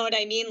 You know what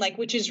I mean? Like,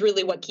 which is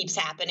really what keeps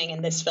happening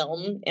in this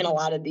film in a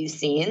lot of these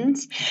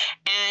scenes.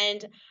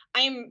 And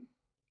I'm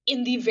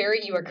in the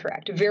you are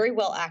correct, very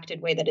well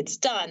acted way that it's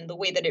done. The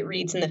way that it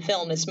reads in the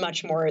film is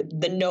much more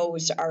the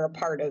no's are a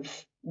part of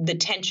the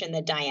tension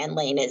that Diane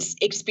Lane is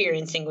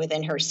experiencing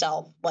within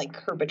herself, like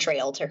her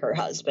betrayal to her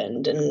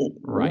husband and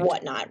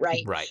whatnot,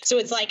 right? Right. So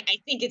it's like, I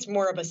think it's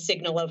more of a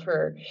signal of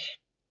her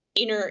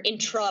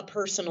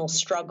intrapersonal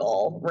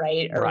struggle,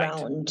 right,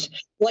 around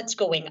what's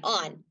going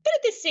on. But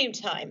at the same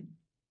time,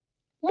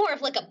 more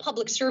of like a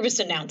public service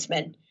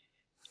announcement.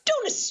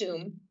 Don't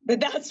assume that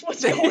that's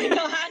what's going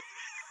on.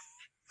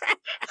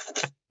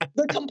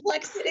 The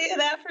complexity of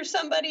that for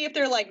somebody, if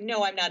they're like,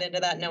 no, I'm not into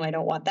that. No, I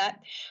don't want that.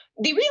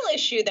 The real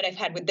issue that I've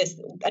had with this,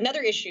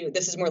 another issue,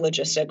 this is more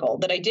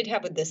logistical, that I did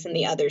have with this in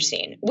the other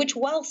scene, which,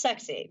 while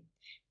sexy,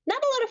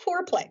 not a lot of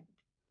foreplay,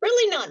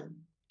 really none,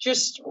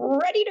 just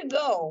ready to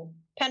go,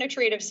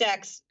 penetrative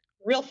sex,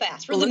 real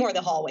fast, really more the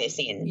hallway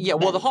scene. Yeah,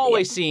 well, the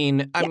hallway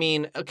scene, I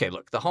mean, okay,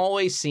 look, the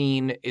hallway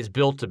scene is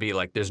built to be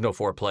like, there's no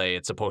foreplay.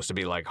 It's supposed to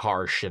be like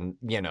harsh and,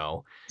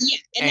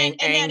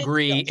 and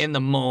angry in the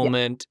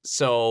moment. Yeah.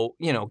 So,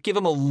 give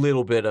them a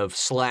little bit of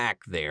slack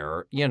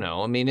there,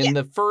 I mean, in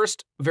the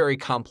first very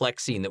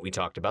complex scene that we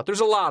talked about, there's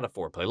a lot of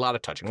foreplay, a lot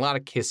of touching, a lot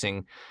of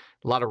kissing,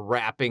 a lot of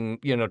wrapping,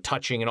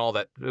 touching and all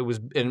that. It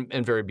was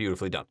and very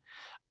beautifully done.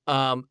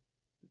 Now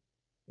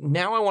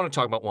I want to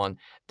talk about one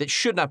that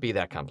should not be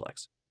that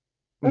complex.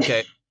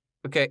 Okay.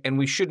 And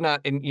we should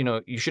not, and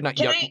you should not.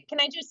 Can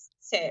I just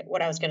say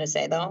what I was going to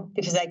say though?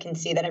 Because I can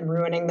see that I'm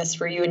ruining this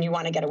for you and you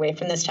want to get away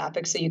from this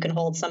topic so you can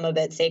hold some of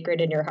it sacred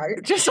in your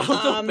heart. Just a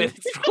little bit.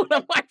 It's one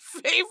of my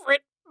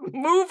favorite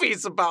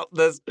movies about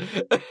this.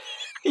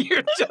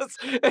 You're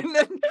just, and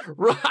then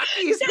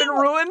Rocky's been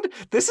ruined.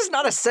 This is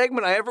not a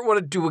segment I ever want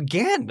to do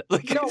again. We're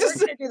going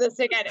to do this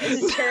again.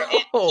 This is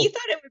terrible. He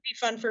thought it would be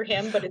fun for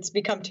him, but it's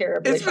become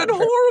terribly It's been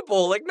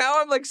horrible. Like, now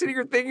I'm like sitting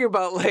here thinking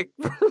about like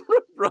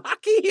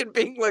Rocky and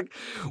being like,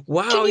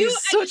 wow, he's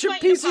such a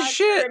piece of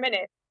shit. For a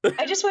minute.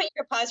 I just want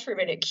you to pause for a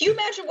minute. Can you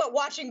imagine what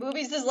watching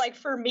movies is like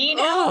for me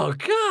now? Oh,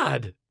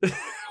 God.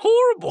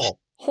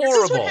 Horrible.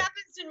 Horrible. This is what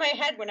happens in my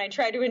head when I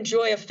try to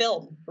enjoy a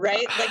film,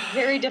 right? Like,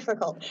 very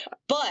difficult.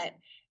 But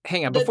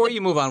hang on, before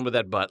you move on with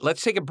that butt,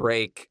 let's take a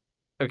break,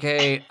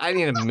 okay? I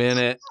need a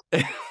minute.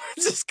 Let's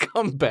just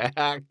come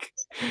back.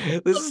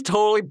 This is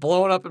totally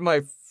blowing up in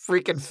my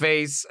freaking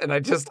face, and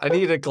I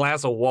need a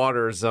glass of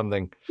water or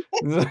something.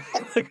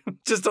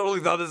 Just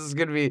totally thought this was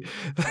going to be...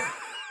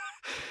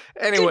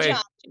 Anyway,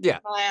 Good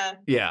job,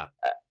 yeah.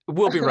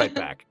 We'll be right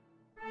back.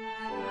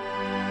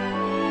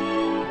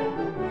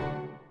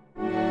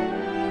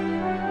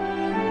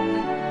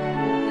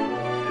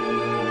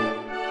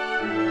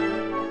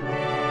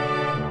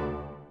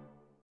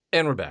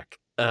 And we're back.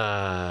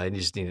 I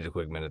just needed a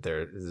quick minute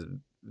there.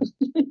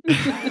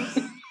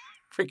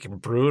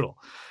 Freaking brutal.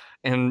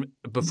 And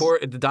before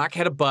the doc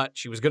had a butt,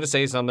 she was going to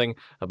say something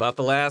about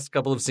the last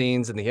couple of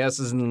scenes and the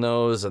yeses and the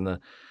nos and the.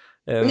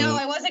 No,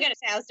 I wasn't going to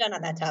say. I was done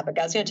on that topic.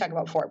 I was going to talk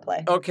about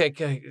foreplay.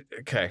 Okay.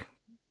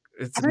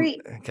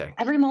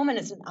 Every moment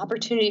is an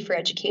opportunity for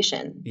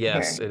education.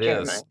 Yes, it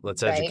is.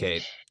 Let's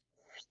educate.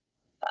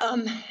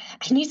 I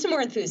need some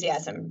more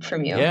enthusiasm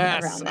from you.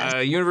 Yes, around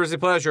this. University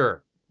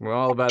Pleasure. We're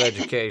all about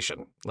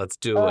education. Let's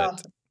do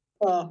it.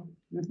 Oh,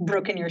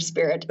 broken your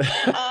spirit.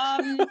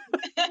 The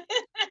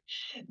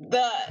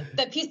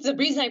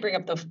reason I bring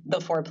up the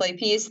foreplay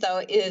piece,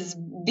 though, is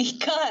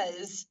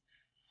because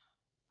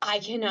I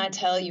cannot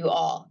tell you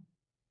all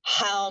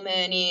how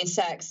many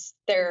sex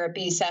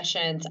therapy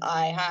sessions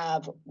I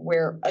have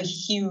where a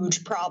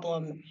huge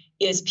problem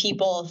is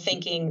people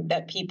thinking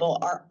that people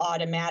are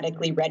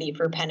automatically ready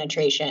for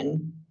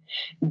penetration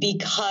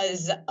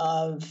because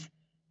of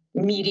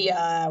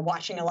media,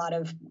 watching a lot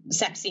of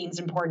sex scenes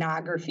in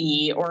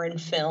pornography or in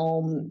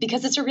film,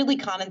 because it's a really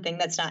common thing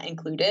that's not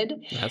included.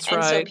 That's right.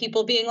 And so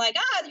people being like,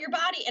 your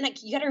body, and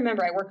you got to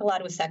remember, I work a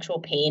lot with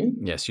sexual pain.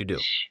 Yes, you do.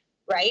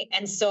 Right.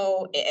 And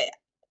so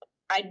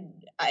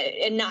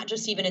and not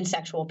just even in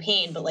sexual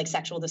pain, but like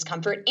sexual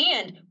discomfort.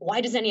 And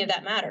why does any of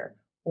that matter?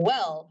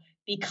 Well,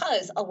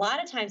 because a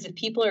lot of times if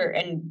people are,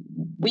 and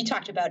we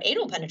talked about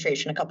anal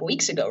penetration a couple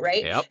weeks ago,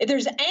 right? Yep. If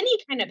there's any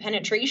kind of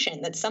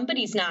penetration that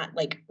somebody's not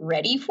like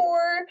ready for,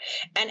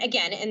 and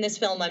again, in this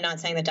film, I'm not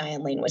saying that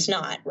Diane Lane was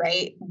not,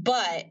 right?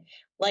 But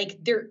like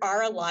there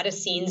are a lot of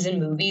scenes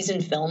in movies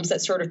and films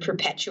that sort of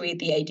perpetuate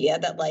the idea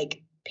that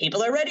like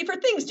people are ready for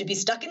things to be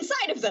stuck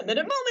inside of them at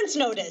a moment's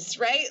notice,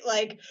 right?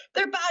 Like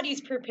their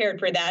body's prepared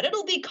for that.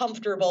 It'll be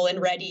comfortable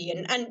and ready.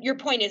 And your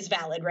point is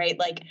valid, right?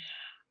 Like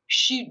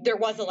there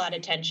was a lot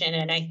of tension,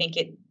 and I think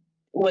it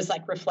was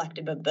like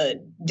reflective of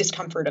the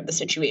discomfort of the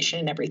situation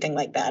and everything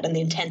like that, and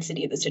the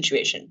intensity of the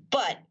situation.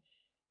 But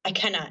I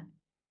cannot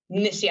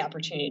miss the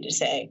opportunity to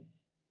say,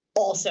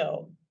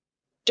 also,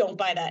 don't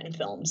buy that in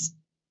films.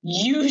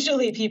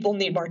 Usually people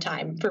need more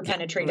time for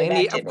penetrative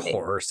activity.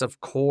 Of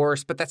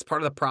course. But that's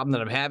part of the problem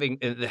that I'm having,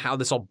 how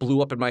this all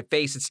blew up in my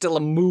face. It's still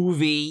a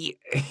movie.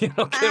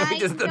 Can we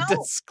just a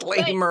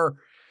disclaimer?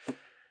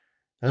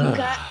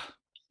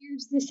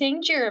 Here's the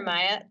thing,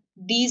 Jeremiah.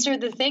 These are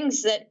the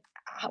things that,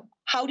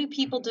 how do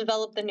people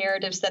develop the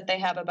narratives that they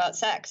have about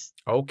sex?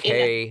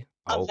 Okay.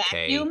 A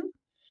vacuum?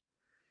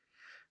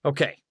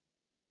 Okay.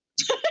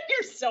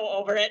 You're so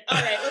over it. All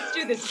right, let's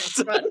do this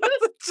next one.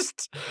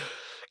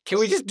 Can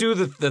we just do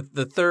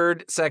the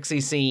third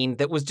sexy scene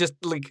that was just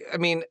like, I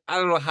mean, I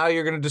don't know how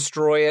you're going to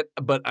destroy it,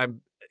 but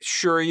I'm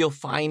sure you'll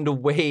find a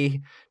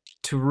way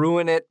to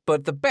ruin it.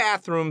 But the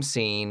bathroom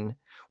scene,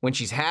 when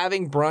she's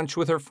having brunch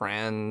with her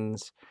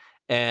friends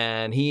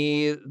and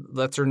he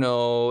lets her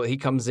know, he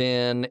comes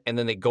in and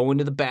then they go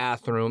into the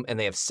bathroom and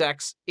they have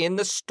sex in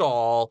the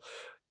stall.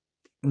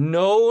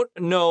 No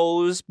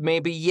no's,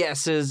 maybe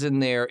yeses in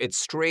there. It's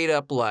straight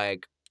up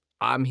like,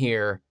 I'm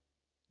here.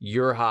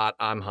 You're hot,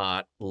 I'm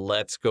hot,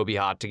 let's go be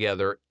hot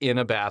together in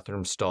a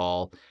bathroom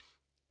stall.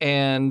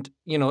 And,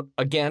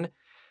 again,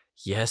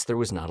 yes, there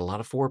was not a lot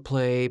of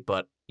foreplay,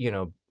 but,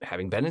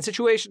 having been in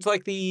situations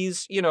like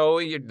these,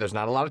 there's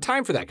not a lot of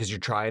time for that because you're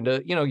trying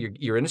to,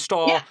 you're in a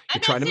stall,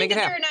 you're trying to make it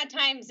happen. There are not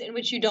times in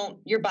which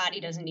your body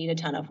doesn't need a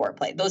ton of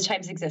foreplay. Those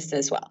times exist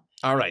as well.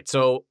 All right,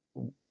 so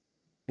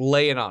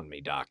lay it on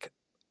me, Doc.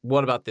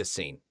 What about this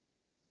scene?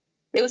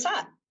 It was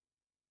hot.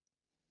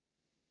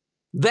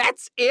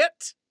 That's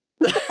it?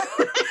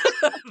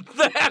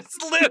 That's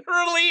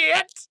literally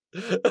it.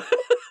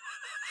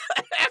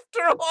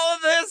 After all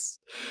of this,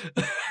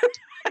 I'm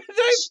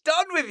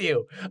done with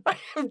you. I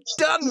am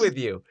done with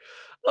you.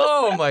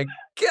 Oh my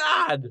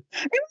God.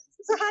 It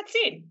was a hot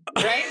scene,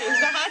 right? It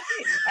was a hot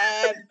scene.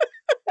 I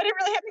didn't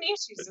really have any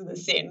issues with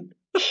the scene.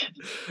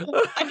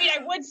 I mean, I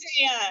would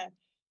say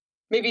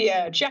maybe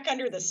check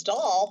under the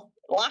stall,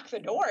 lock the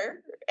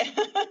door.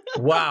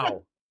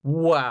 Wow.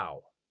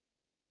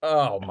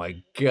 Oh, my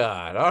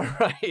God. All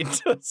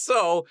right.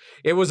 So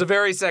it was a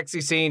very sexy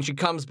scene. She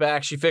comes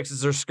back, she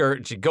fixes her skirt,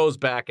 and she goes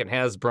back and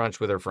has brunch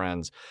with her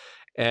friends.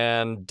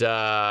 And,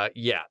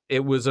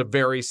 it was a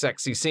very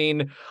sexy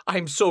scene.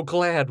 I'm so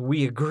glad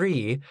we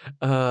agree.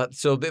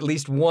 So at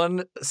least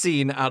one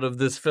scene out of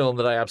this film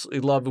that I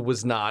absolutely loved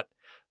was not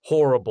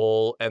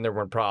horrible, and there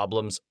weren't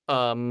problems.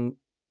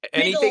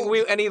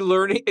 Any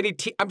learning,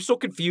 I'm so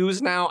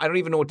confused now. I don't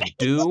even know what to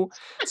do.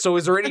 So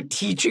is there any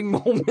teaching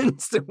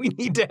moments that we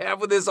need to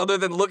have with this other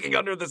than looking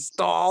under the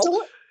stall?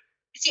 So,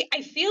 see,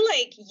 I feel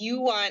like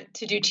you want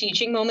to do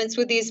teaching moments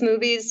with these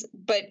movies,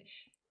 but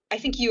I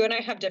think you and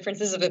I have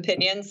differences of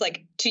opinions.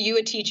 Like, to you,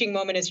 a teaching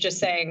moment is just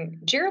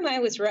saying,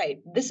 Jeremiah was right.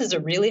 This is a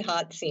really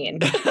hot scene.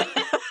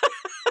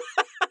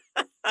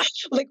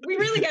 Like, we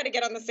really got to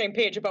get on the same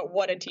page about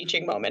what a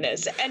teaching moment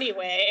is.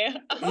 Anyway.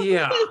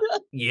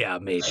 Yeah,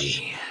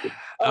 maybe.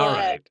 All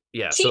right.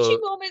 Yeah. Teaching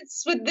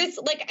moments with this,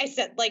 like I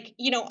said, like,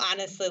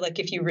 honestly, like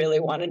if you really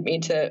wanted me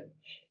to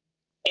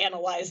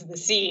analyze the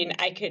scene,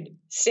 I could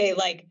say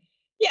like,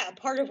 yeah,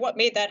 part of what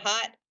made that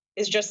hot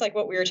is just like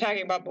what we were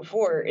talking about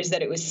before, is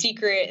that it was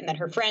secret and that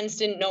her friends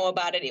didn't know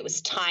about it. It was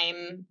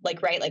time,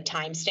 like, right, like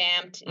time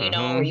stamped,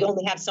 where you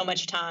only have so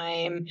much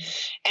time.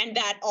 And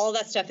that all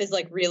that stuff is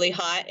like really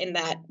hot in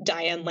that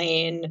Diane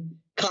Lane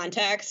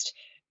context.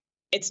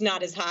 It's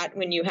not as hot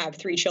when you have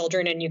 3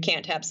 children and you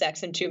can't have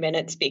sex in 2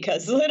 minutes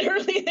because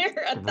literally they're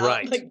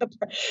right.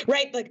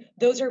 Like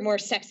those are more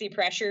sexy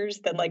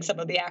pressures than like some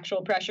of the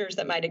actual pressures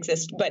that might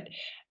exist. But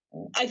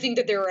I think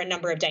that there were a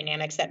number of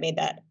dynamics that made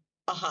that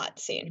a hot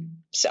scene.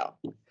 So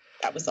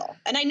that was all.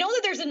 And I know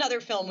that there's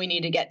another film we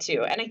need to get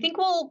to, and I think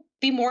we'll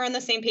be more on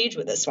the same page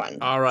with this one.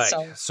 All right.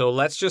 So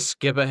let's just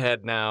skip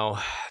ahead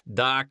now.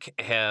 Doc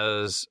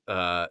has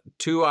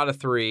 2 out of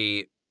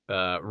 3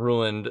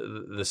 ruined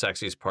the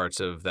sexiest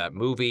parts of that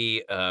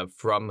movie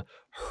from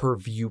her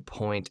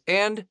viewpoint.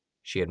 And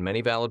she had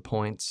many valid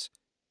points.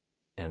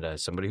 And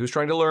as somebody who's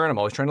trying to learn, I'm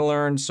always trying to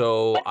learn.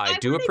 So I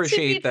do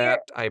appreciate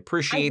that. I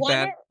appreciate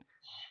that.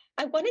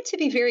 I wanted to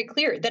be very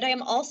clear that I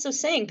am also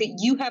saying that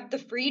you have the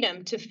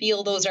freedom to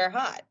feel those are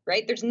hot,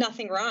 right? There's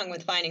nothing wrong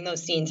with finding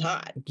those scenes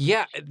hot.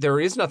 Yeah, there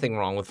is nothing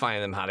wrong with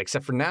finding them hot,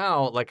 except for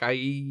now, like I'm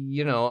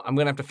going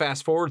to have to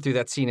fast forward through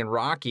that scene in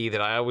Rocky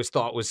that I always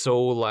thought was so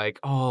like,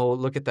 oh,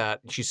 look at that.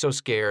 She's so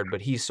scared,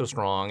 but he's so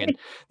strong and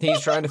he's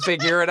trying to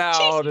figure it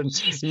out.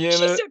 She's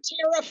so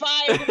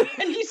terrified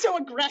and he's so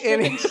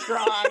aggressive and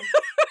strong.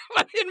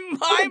 In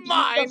my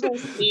mind,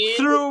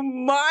 through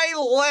my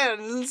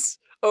lens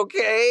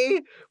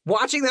Okay?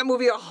 Watching that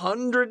movie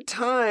 100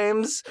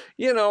 times,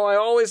 I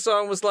always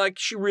saw him was like,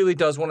 she really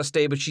does want to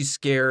stay, but she's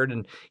scared,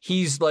 and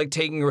he's like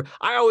taking her.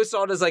 I always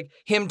saw it as like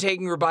him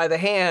taking her by the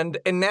hand,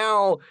 and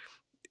now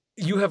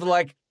you have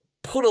like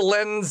put a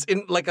lens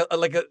in like a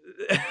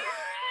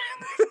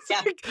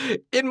Yeah.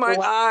 in my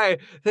eye.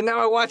 Then now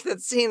I watch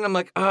that scene and I'm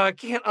like, I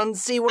can't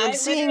unsee what I'm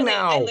seeing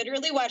now. I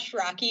literally watched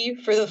Rocky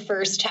for the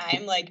first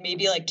time, like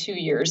maybe like 2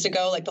 years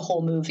ago, like the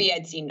whole movie.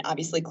 I'd seen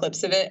obviously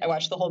clips of it. I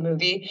watched the whole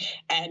movie.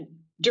 And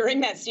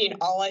during that scene,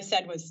 all I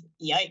said was,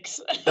 yikes.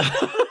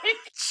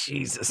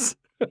 Jesus.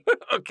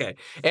 Okay.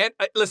 And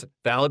listen,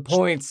 valid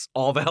points,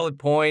 all valid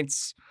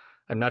points.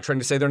 I'm not trying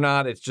to say they're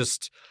not. It's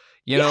just,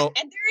 you know.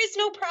 And there is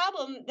no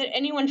problem that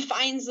anyone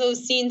finds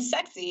those scenes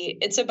sexy.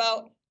 It's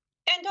about,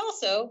 and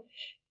also,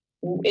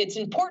 it's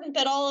important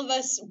that all of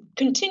us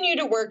continue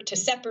to work to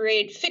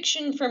separate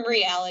fiction from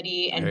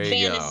reality and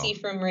fantasy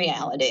from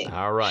reality.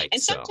 All right.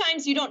 And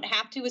sometimes you don't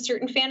have to, a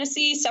certain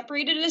fantasy,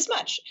 separate it as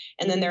much.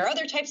 And then there are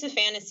other types of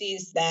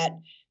fantasies that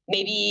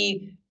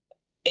maybe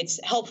it's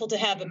helpful to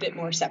have a bit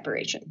more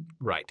separation.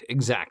 Right.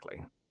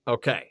 Exactly.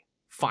 Okay.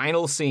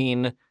 Final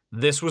scene.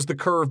 This was the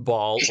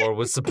curveball, or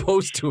was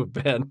supposed to have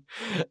been.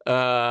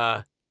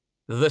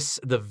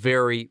 The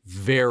very,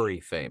 very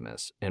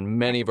famous, and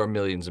many of our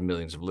millions and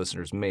millions of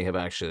listeners may have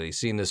actually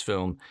seen this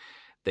film.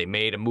 They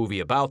made a movie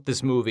about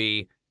this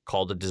movie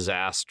called The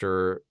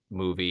Disaster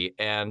Movie,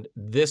 and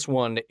this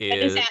one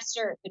is The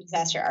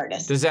Disaster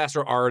Artist.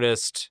 Disaster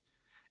Artist.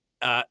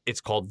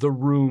 It's called The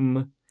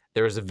Room.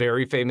 There is a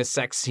very famous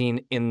sex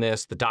scene in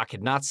this. The doc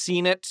had not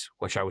seen it,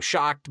 which I was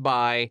shocked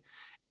by,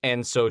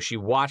 and so she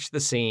watched the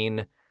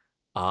scene,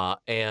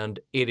 and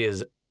it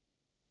is.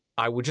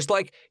 I would just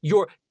like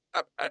your.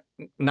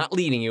 Not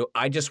leading you.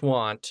 I just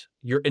want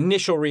your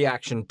initial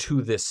reaction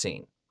to this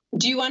scene.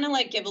 Do you want to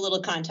like give a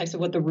little context of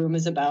what The Room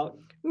is about?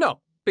 No,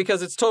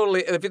 because it's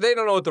totally. If they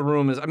don't know what The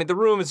Room is, I mean, The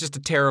Room is just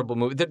a terrible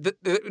movie.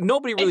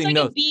 Nobody really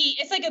knows.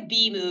 It's like a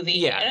B movie.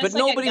 Yeah, but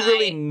nobody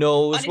really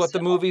knows what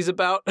the movie's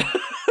about.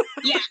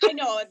 Yeah, I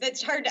know.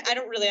 That's hard. I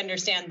don't really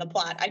understand the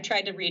plot. I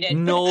tried to read it.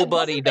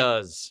 Nobody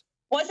does.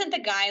 Wasn't the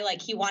guy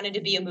like he wanted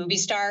to be a movie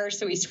star,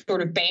 so he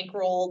sort of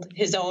bankrolled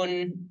his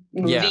own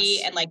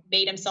movie and like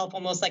made himself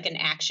almost like an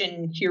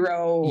action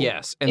hero?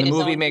 Yes, and the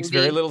movie makes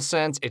very little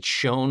sense. It's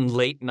shown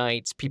late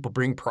nights. People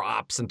bring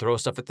props and throw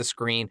stuff at the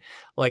screen.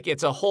 Like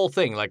it's a whole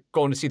thing, like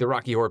going to see the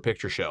Rocky Horror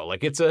Picture Show.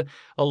 Like it's a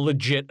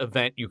legit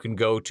event you can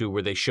go to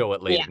where they show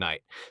it late at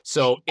night.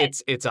 So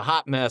it's a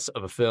hot mess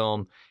of a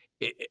film,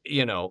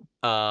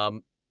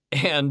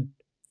 and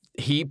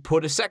he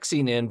put a sex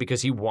scene in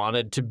because he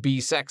wanted to be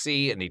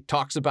sexy, and he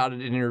talks about it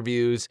in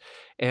interviews.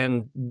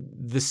 And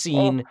the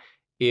scene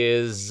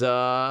is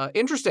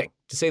interesting,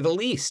 to say the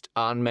least,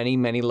 on many,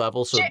 many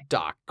levels. So,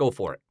 Doc, go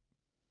for it.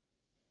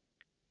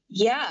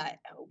 Yeah.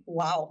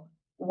 Wow.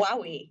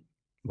 Wowie.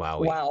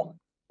 Wow.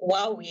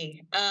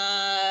 Wowie.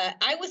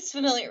 I was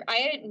familiar.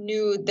 I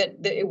knew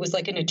that it was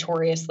like a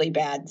notoriously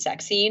bad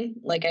sex scene.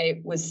 Like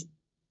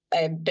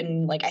I've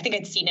been like, I think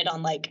I'd seen it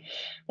on like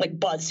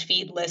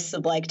BuzzFeed lists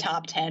of like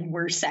top 10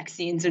 worst sex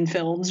scenes in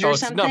films or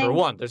something. It's number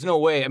one. There's no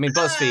way. I mean,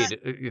 BuzzFeed,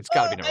 it's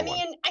got to be number one.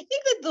 I mean, I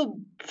think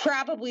that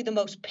probably the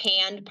most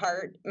panned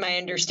part, my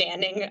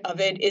understanding of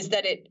it, is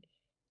that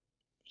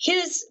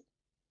his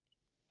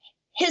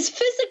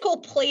physical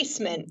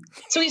placement.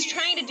 So he's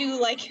trying to do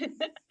like,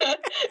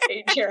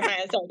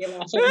 Jeremiah's already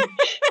laughing.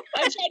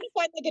 I'm trying to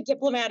find like a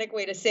diplomatic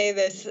way to say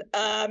this.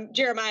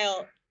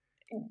 Jeremiah,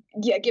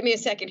 yeah, give me a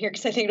second here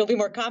because I think it'll be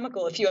more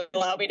comical if you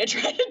allow me to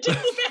try to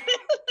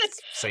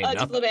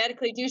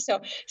diplomatically do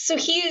so. So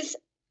he's,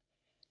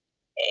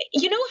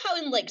 you know how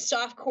in like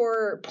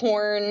softcore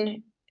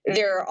porn,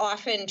 they're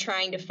often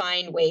trying to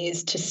find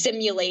ways to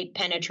simulate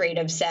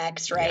penetrative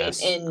sex, right?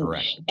 Yes,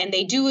 correct. And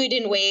they do it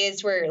in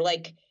ways where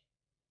like,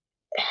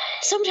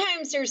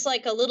 sometimes there's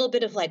like a little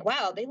bit of like,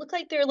 wow, they look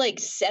like they're like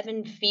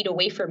 7 feet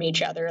away from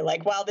each other.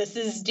 Like, wow, do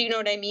you know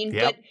what I mean?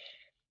 Yep. But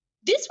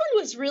this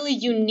one was really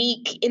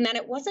unique in that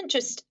it wasn't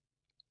just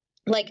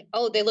like,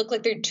 oh, they look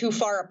like they're too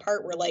far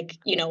apart where like,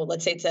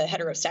 let's say it's a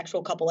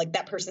heterosexual couple, like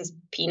that person's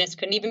penis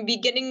couldn't even be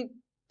getting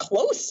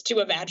close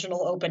to a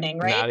vaginal opening,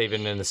 right? Not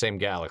even in the same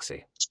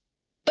galaxy.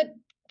 But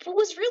what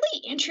was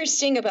really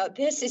interesting about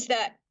this is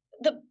that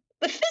the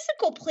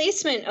physical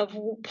placement of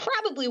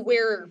probably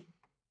where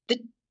the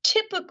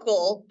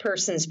typical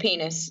person's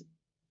penis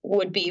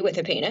would be with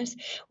a penis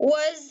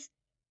was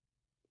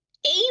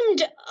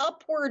aimed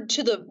upward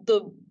to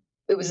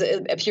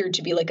it appeared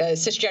to be like a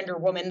cisgender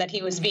woman that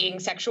he was being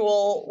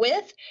sexual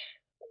with,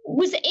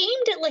 was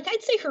aimed at like,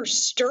 I'd say her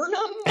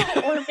sternum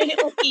or maybe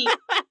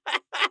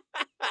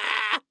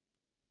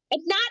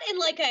and not in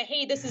like a,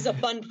 hey, this is a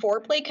fun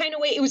foreplay kind of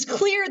way. It was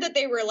clear that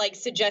they were like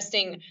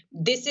suggesting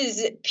this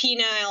is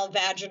penile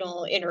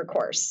vaginal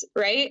intercourse,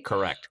 right?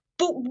 Correct.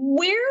 But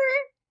where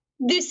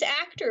this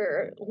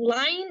actor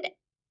lined,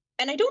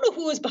 and I don't know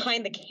who was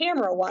behind the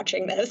camera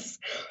watching this,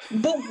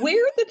 but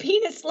where the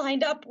penis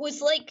lined up was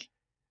like,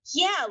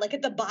 yeah, like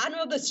at the bottom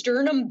of the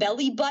sternum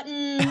belly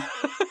button,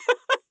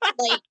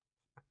 like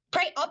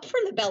right up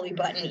from the belly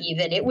button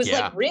even. It was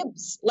Yeah. like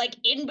ribs, like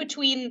in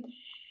between.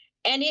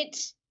 And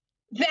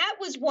that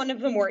was one of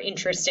the more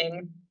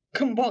interesting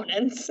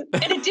components.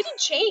 And it didn't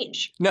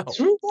change No.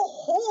 through the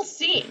whole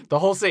scene. The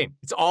whole scene.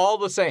 It's all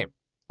the same.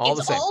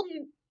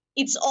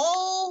 It's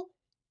all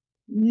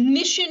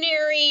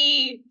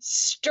missionary,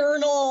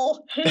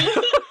 sternal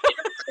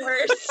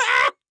intercourse.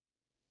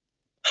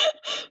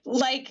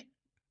 Like,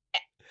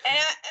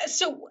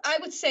 so I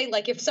would say,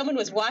 like, if someone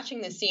was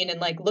watching this scene and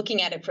like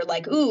looking at it for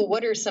like, ooh,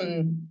 what are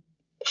some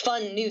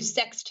fun new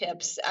sex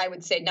tips? I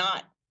would say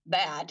not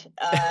that.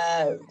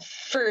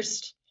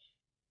 First,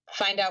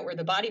 find out where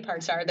the body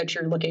parts are that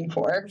you're looking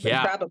for.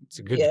 Yeah, probably it's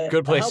a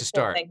good place to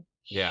start. Thing.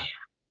 Yeah.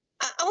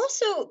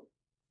 Also,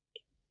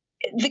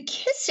 the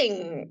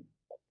kissing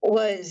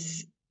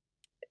was,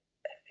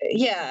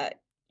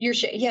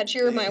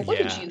 Jeremiah, what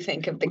did you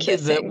think of the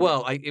kissing?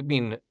 Well, I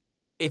mean,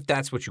 if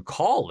that's what you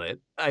call it,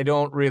 I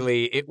don't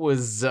really. It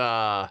was. It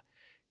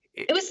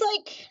was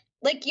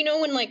like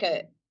when like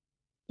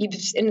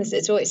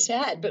it's always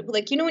sad, but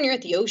like when you're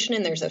at the ocean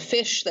and there's a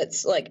fish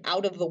that's like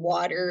out of the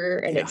water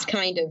and it's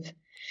kind of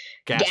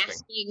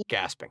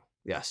gasping.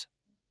 Yes,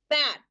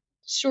 that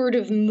sort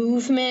of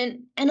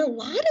movement and a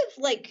lot.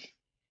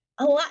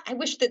 I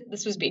wish that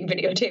this was being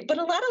videotaped, but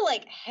a lot of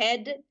like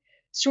head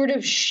sort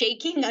of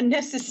shaking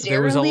unnecessarily.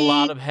 There was a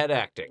lot of head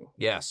acting.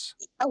 Yes.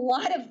 A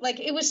lot of like,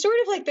 it was sort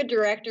of like the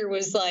director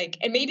was like,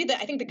 and maybe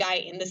I think the guy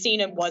in the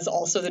scene was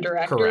also the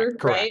director,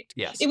 correct, right?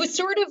 Yes. It was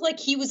sort of like,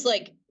 he was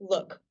like,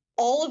 look,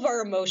 all of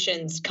our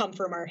emotions come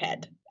from our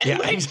head. And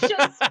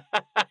Yeah.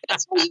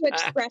 that's where you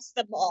express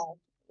them all.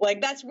 Like,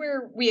 that's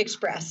where we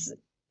express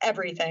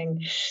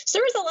everything. So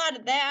there was a lot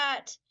of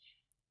that.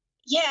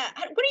 Yeah.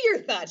 What are your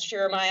thoughts,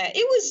 Jeremiah?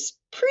 It was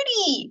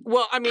pretty.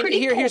 Well, I mean,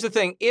 here's the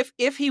thing.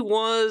 If he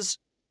was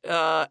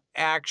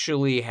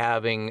actually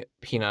having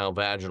penile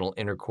vaginal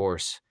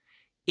intercourse,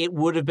 it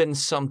would have been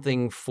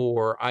something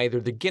for either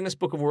the Guinness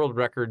Book of World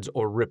Records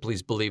or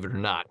Ripley's Believe It or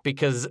Not,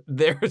 because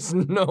there's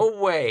no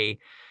way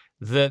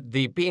that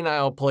the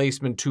penile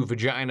placement to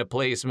vagina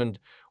placement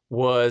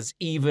was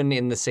even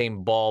in the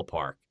same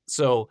ballpark.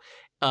 So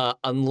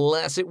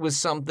unless it was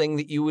something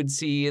that you would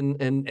see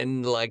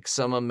in like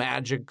some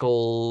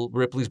magical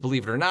Ripley's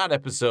Believe It or Not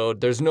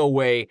episode, there's no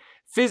way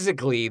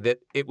physically that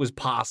it was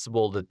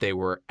possible that they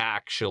were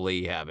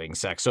actually having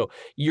sex. So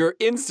you're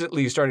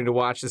instantly starting to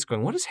watch this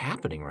going, what is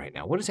happening right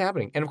now? What is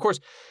happening? And of course,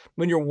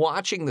 when you're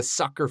watching the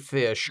sucker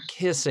fish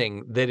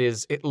kissing,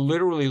 it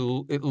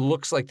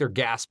looks like they're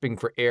gasping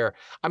for air.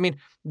 I mean,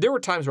 there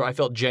were times where I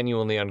felt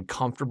genuinely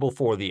uncomfortable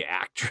for the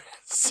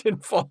actress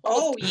involved.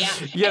 Oh,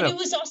 yeah. It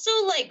was also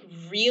like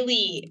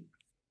really,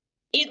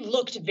 it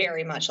looked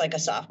very much like a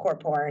softcore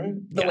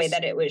porn, the way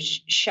that it was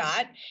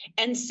shot.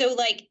 And so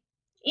like,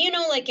 so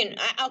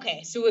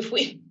if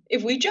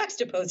we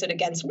juxtapose it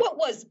against what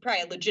was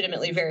probably a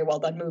legitimately very well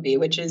done movie,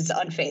 which is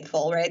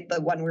Unfaithful, right? The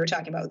one we were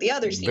talking about with the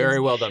other scenes. Very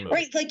well done movie.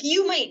 Right? Like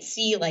you might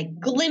see like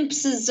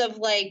glimpses of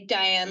like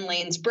Diane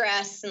Lane's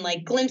breasts and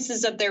like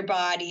glimpses of their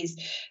bodies,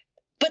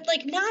 but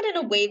like not in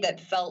a way that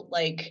felt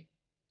like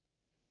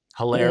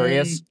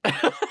hilarious.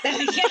 Yeah,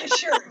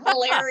 sure.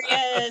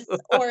 Hilarious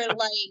or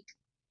like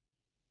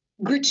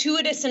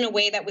gratuitous in a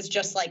way that was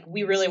just like,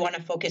 we really want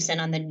to focus in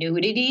on the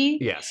nudity.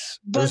 Yes.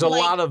 But there's a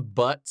lot of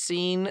butt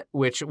scene,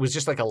 which was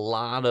just like a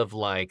lot of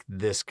like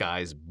this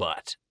guy's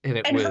butt. And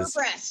her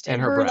breast. And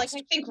her breast.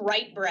 Like I think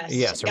right breast.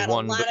 Yes, got a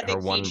lot of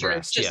big one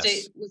features. breast.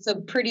 It was a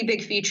pretty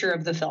big feature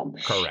of the film.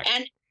 Correct.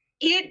 And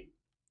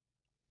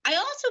I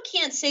also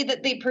can't say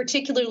that they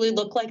particularly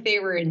looked like they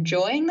were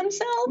enjoying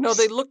themselves. No,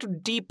 they looked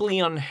deeply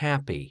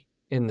unhappy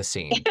in the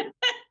scene.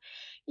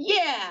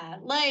 Yeah,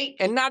 like...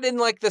 And not in,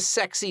 like, the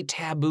sexy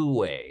taboo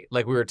way,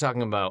 like we were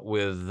talking about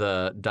with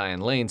Diane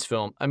Lane's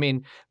film. I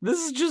mean, this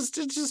is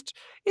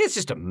it's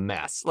just a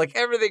mess. Like,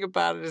 everything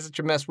about it is such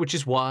a mess, which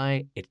is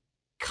why it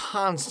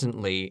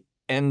constantly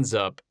ends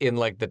up in,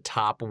 like, the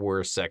top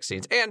worst sex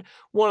scenes and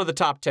one of the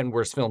top 10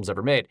 worst films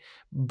ever made.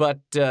 But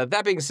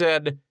that being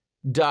said,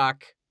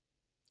 Doc...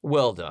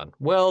 Well done.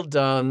 Well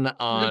done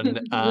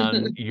on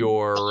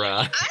your...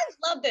 I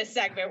love this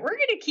segment. We're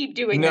going to keep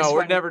doing this. No,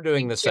 we're never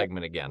doing this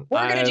segment again.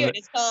 We're going to do it.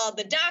 It's called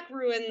The Doc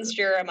Ruins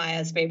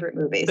Jeremiah's Favorite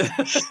Movies.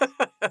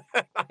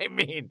 I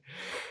mean,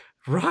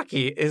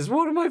 Rocky is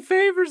one of my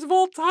favorites of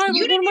all time.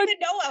 You didn't even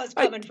know I was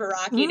coming for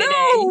Rocky today.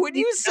 No, when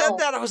you said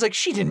that, I was like,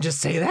 she didn't just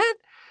say that.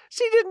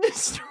 She didn't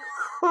just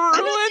ruin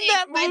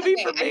that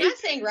movie for me. I'm not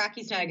saying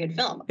Rocky's not a good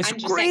film. It's I'm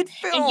just a great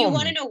saying, film. And you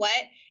want to know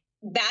what?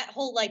 That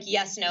whole like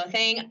yes no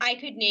thing, I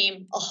could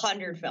name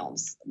 100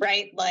 films,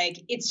 right? Like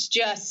it's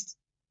just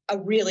a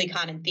really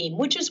common theme,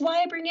 which is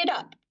why I bring it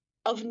up.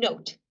 Of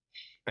note.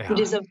 Yeah. It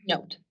is of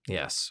note.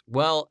 Yes.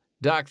 Well,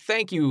 Doc,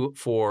 thank you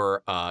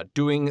for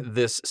doing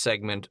this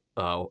segment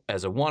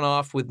as a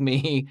one-off with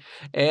me,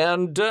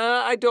 and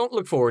I don't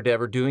look forward to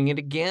ever doing it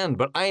again,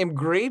 but I am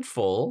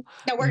grateful.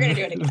 No, we're going to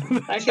do it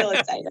again. I feel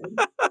excited.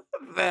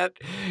 That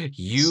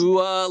you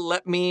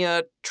let me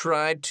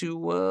try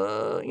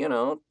to,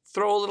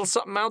 throw a little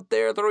something out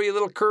there, throw you a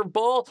little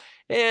curveball,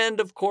 and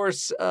of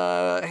course,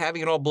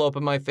 having it all blow up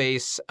in my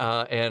face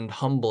and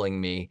humbling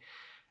me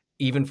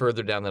even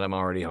further down than I'm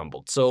already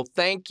humbled. So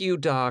thank you,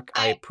 Doc.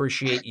 I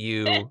appreciate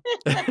you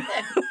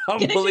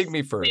humbling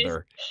me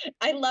further.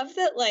 I love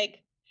that,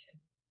 like,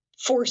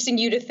 forcing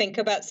you to think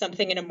about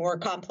something in a more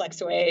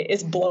complex way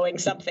is blowing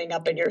something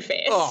up in your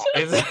face. Oh,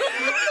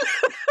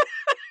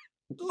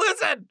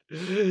 listen.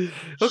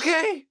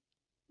 Okay.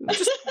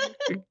 It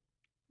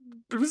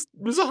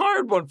was a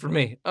hard one for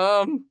me.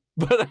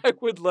 But I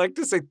would like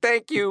to say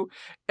thank you,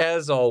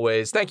 as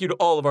always. Thank you to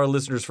all of our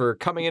listeners for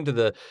coming into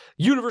the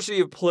University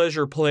of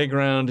Pleasure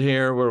playground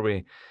here, where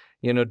we,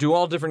 do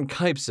all different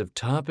types of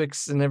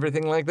topics and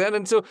everything like that.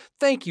 And so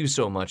thank you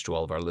so much to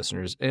all of our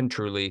listeners. And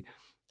truly,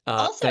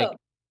 also,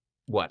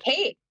 what?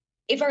 Hey,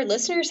 if our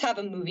listeners have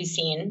a movie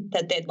scene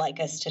that they'd like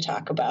us to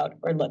talk about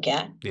or look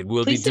at, it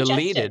will be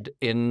deleted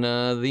in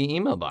the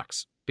email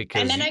box.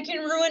 And then I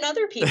can ruin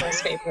other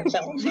people's favorite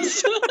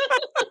films.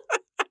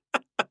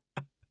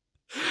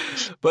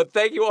 But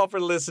thank you all for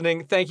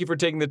listening. Thank you for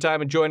taking the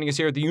time and joining us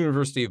here at the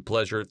University of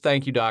Pleasure.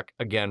 Thank you, Doc,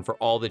 again, for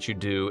all that you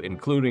do,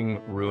 including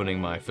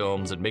ruining my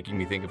films and making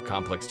me think of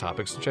complex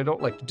topics, which I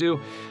don't like to do,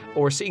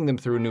 or seeing them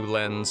through a new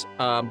lens.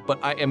 But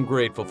I am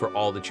grateful for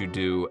all that you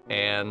do.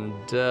 And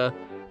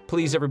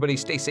please, everybody,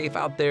 stay safe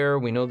out there.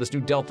 We know this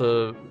new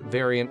Delta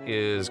variant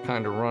is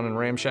kind of running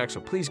ramshack,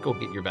 so please go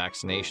get your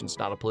vaccination. It's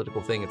not a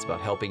political thing. It's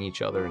about helping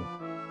each other and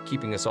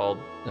keeping us all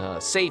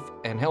safe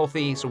and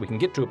healthy so we can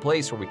get to a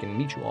place where we can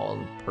meet you all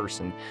in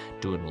person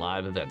doing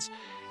live events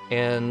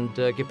and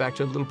get back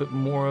to a little bit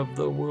more of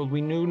the world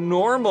we knew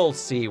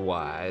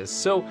normalcy-wise.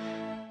 So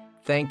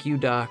thank you,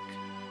 Doc.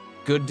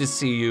 Good to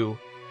see you,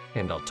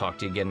 and I'll talk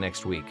to you again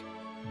next week.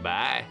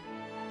 Bye.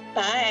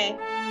 Bye.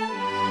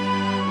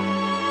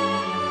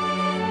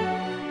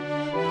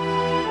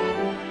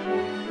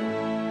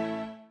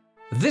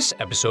 This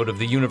episode of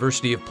the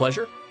University of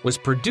Pleasure was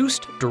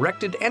produced,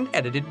 directed, and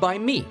edited by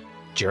me,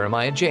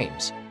 Jeremiah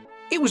James.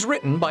 It was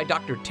written by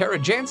Dr. Tara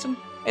Jansen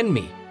and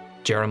me,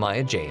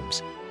 Jeremiah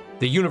James.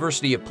 The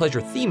University of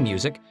Pleasure theme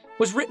music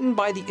was written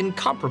by the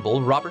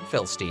incomparable Robert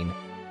Felstein.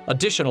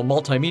 Additional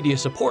multimedia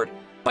support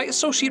by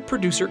associate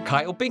producer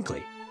Kyle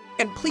Binkley.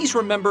 And please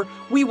remember,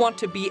 we want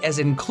to be as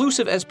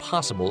inclusive as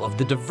possible of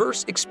the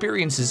diverse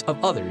experiences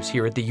of others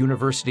here at the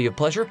University of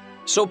Pleasure.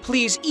 So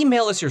please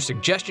email us your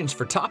suggestions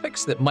for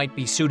topics that might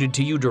be suited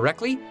to you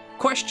directly,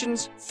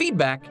 questions,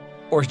 feedback,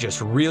 or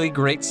just really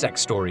great sex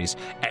stories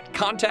at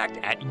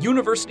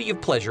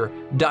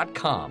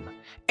contact@universityofpleasure.com.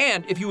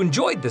 And if you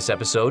enjoyed this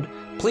episode,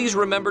 please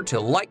remember to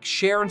like,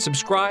 share, and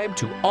subscribe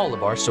to all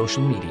of our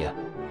social media.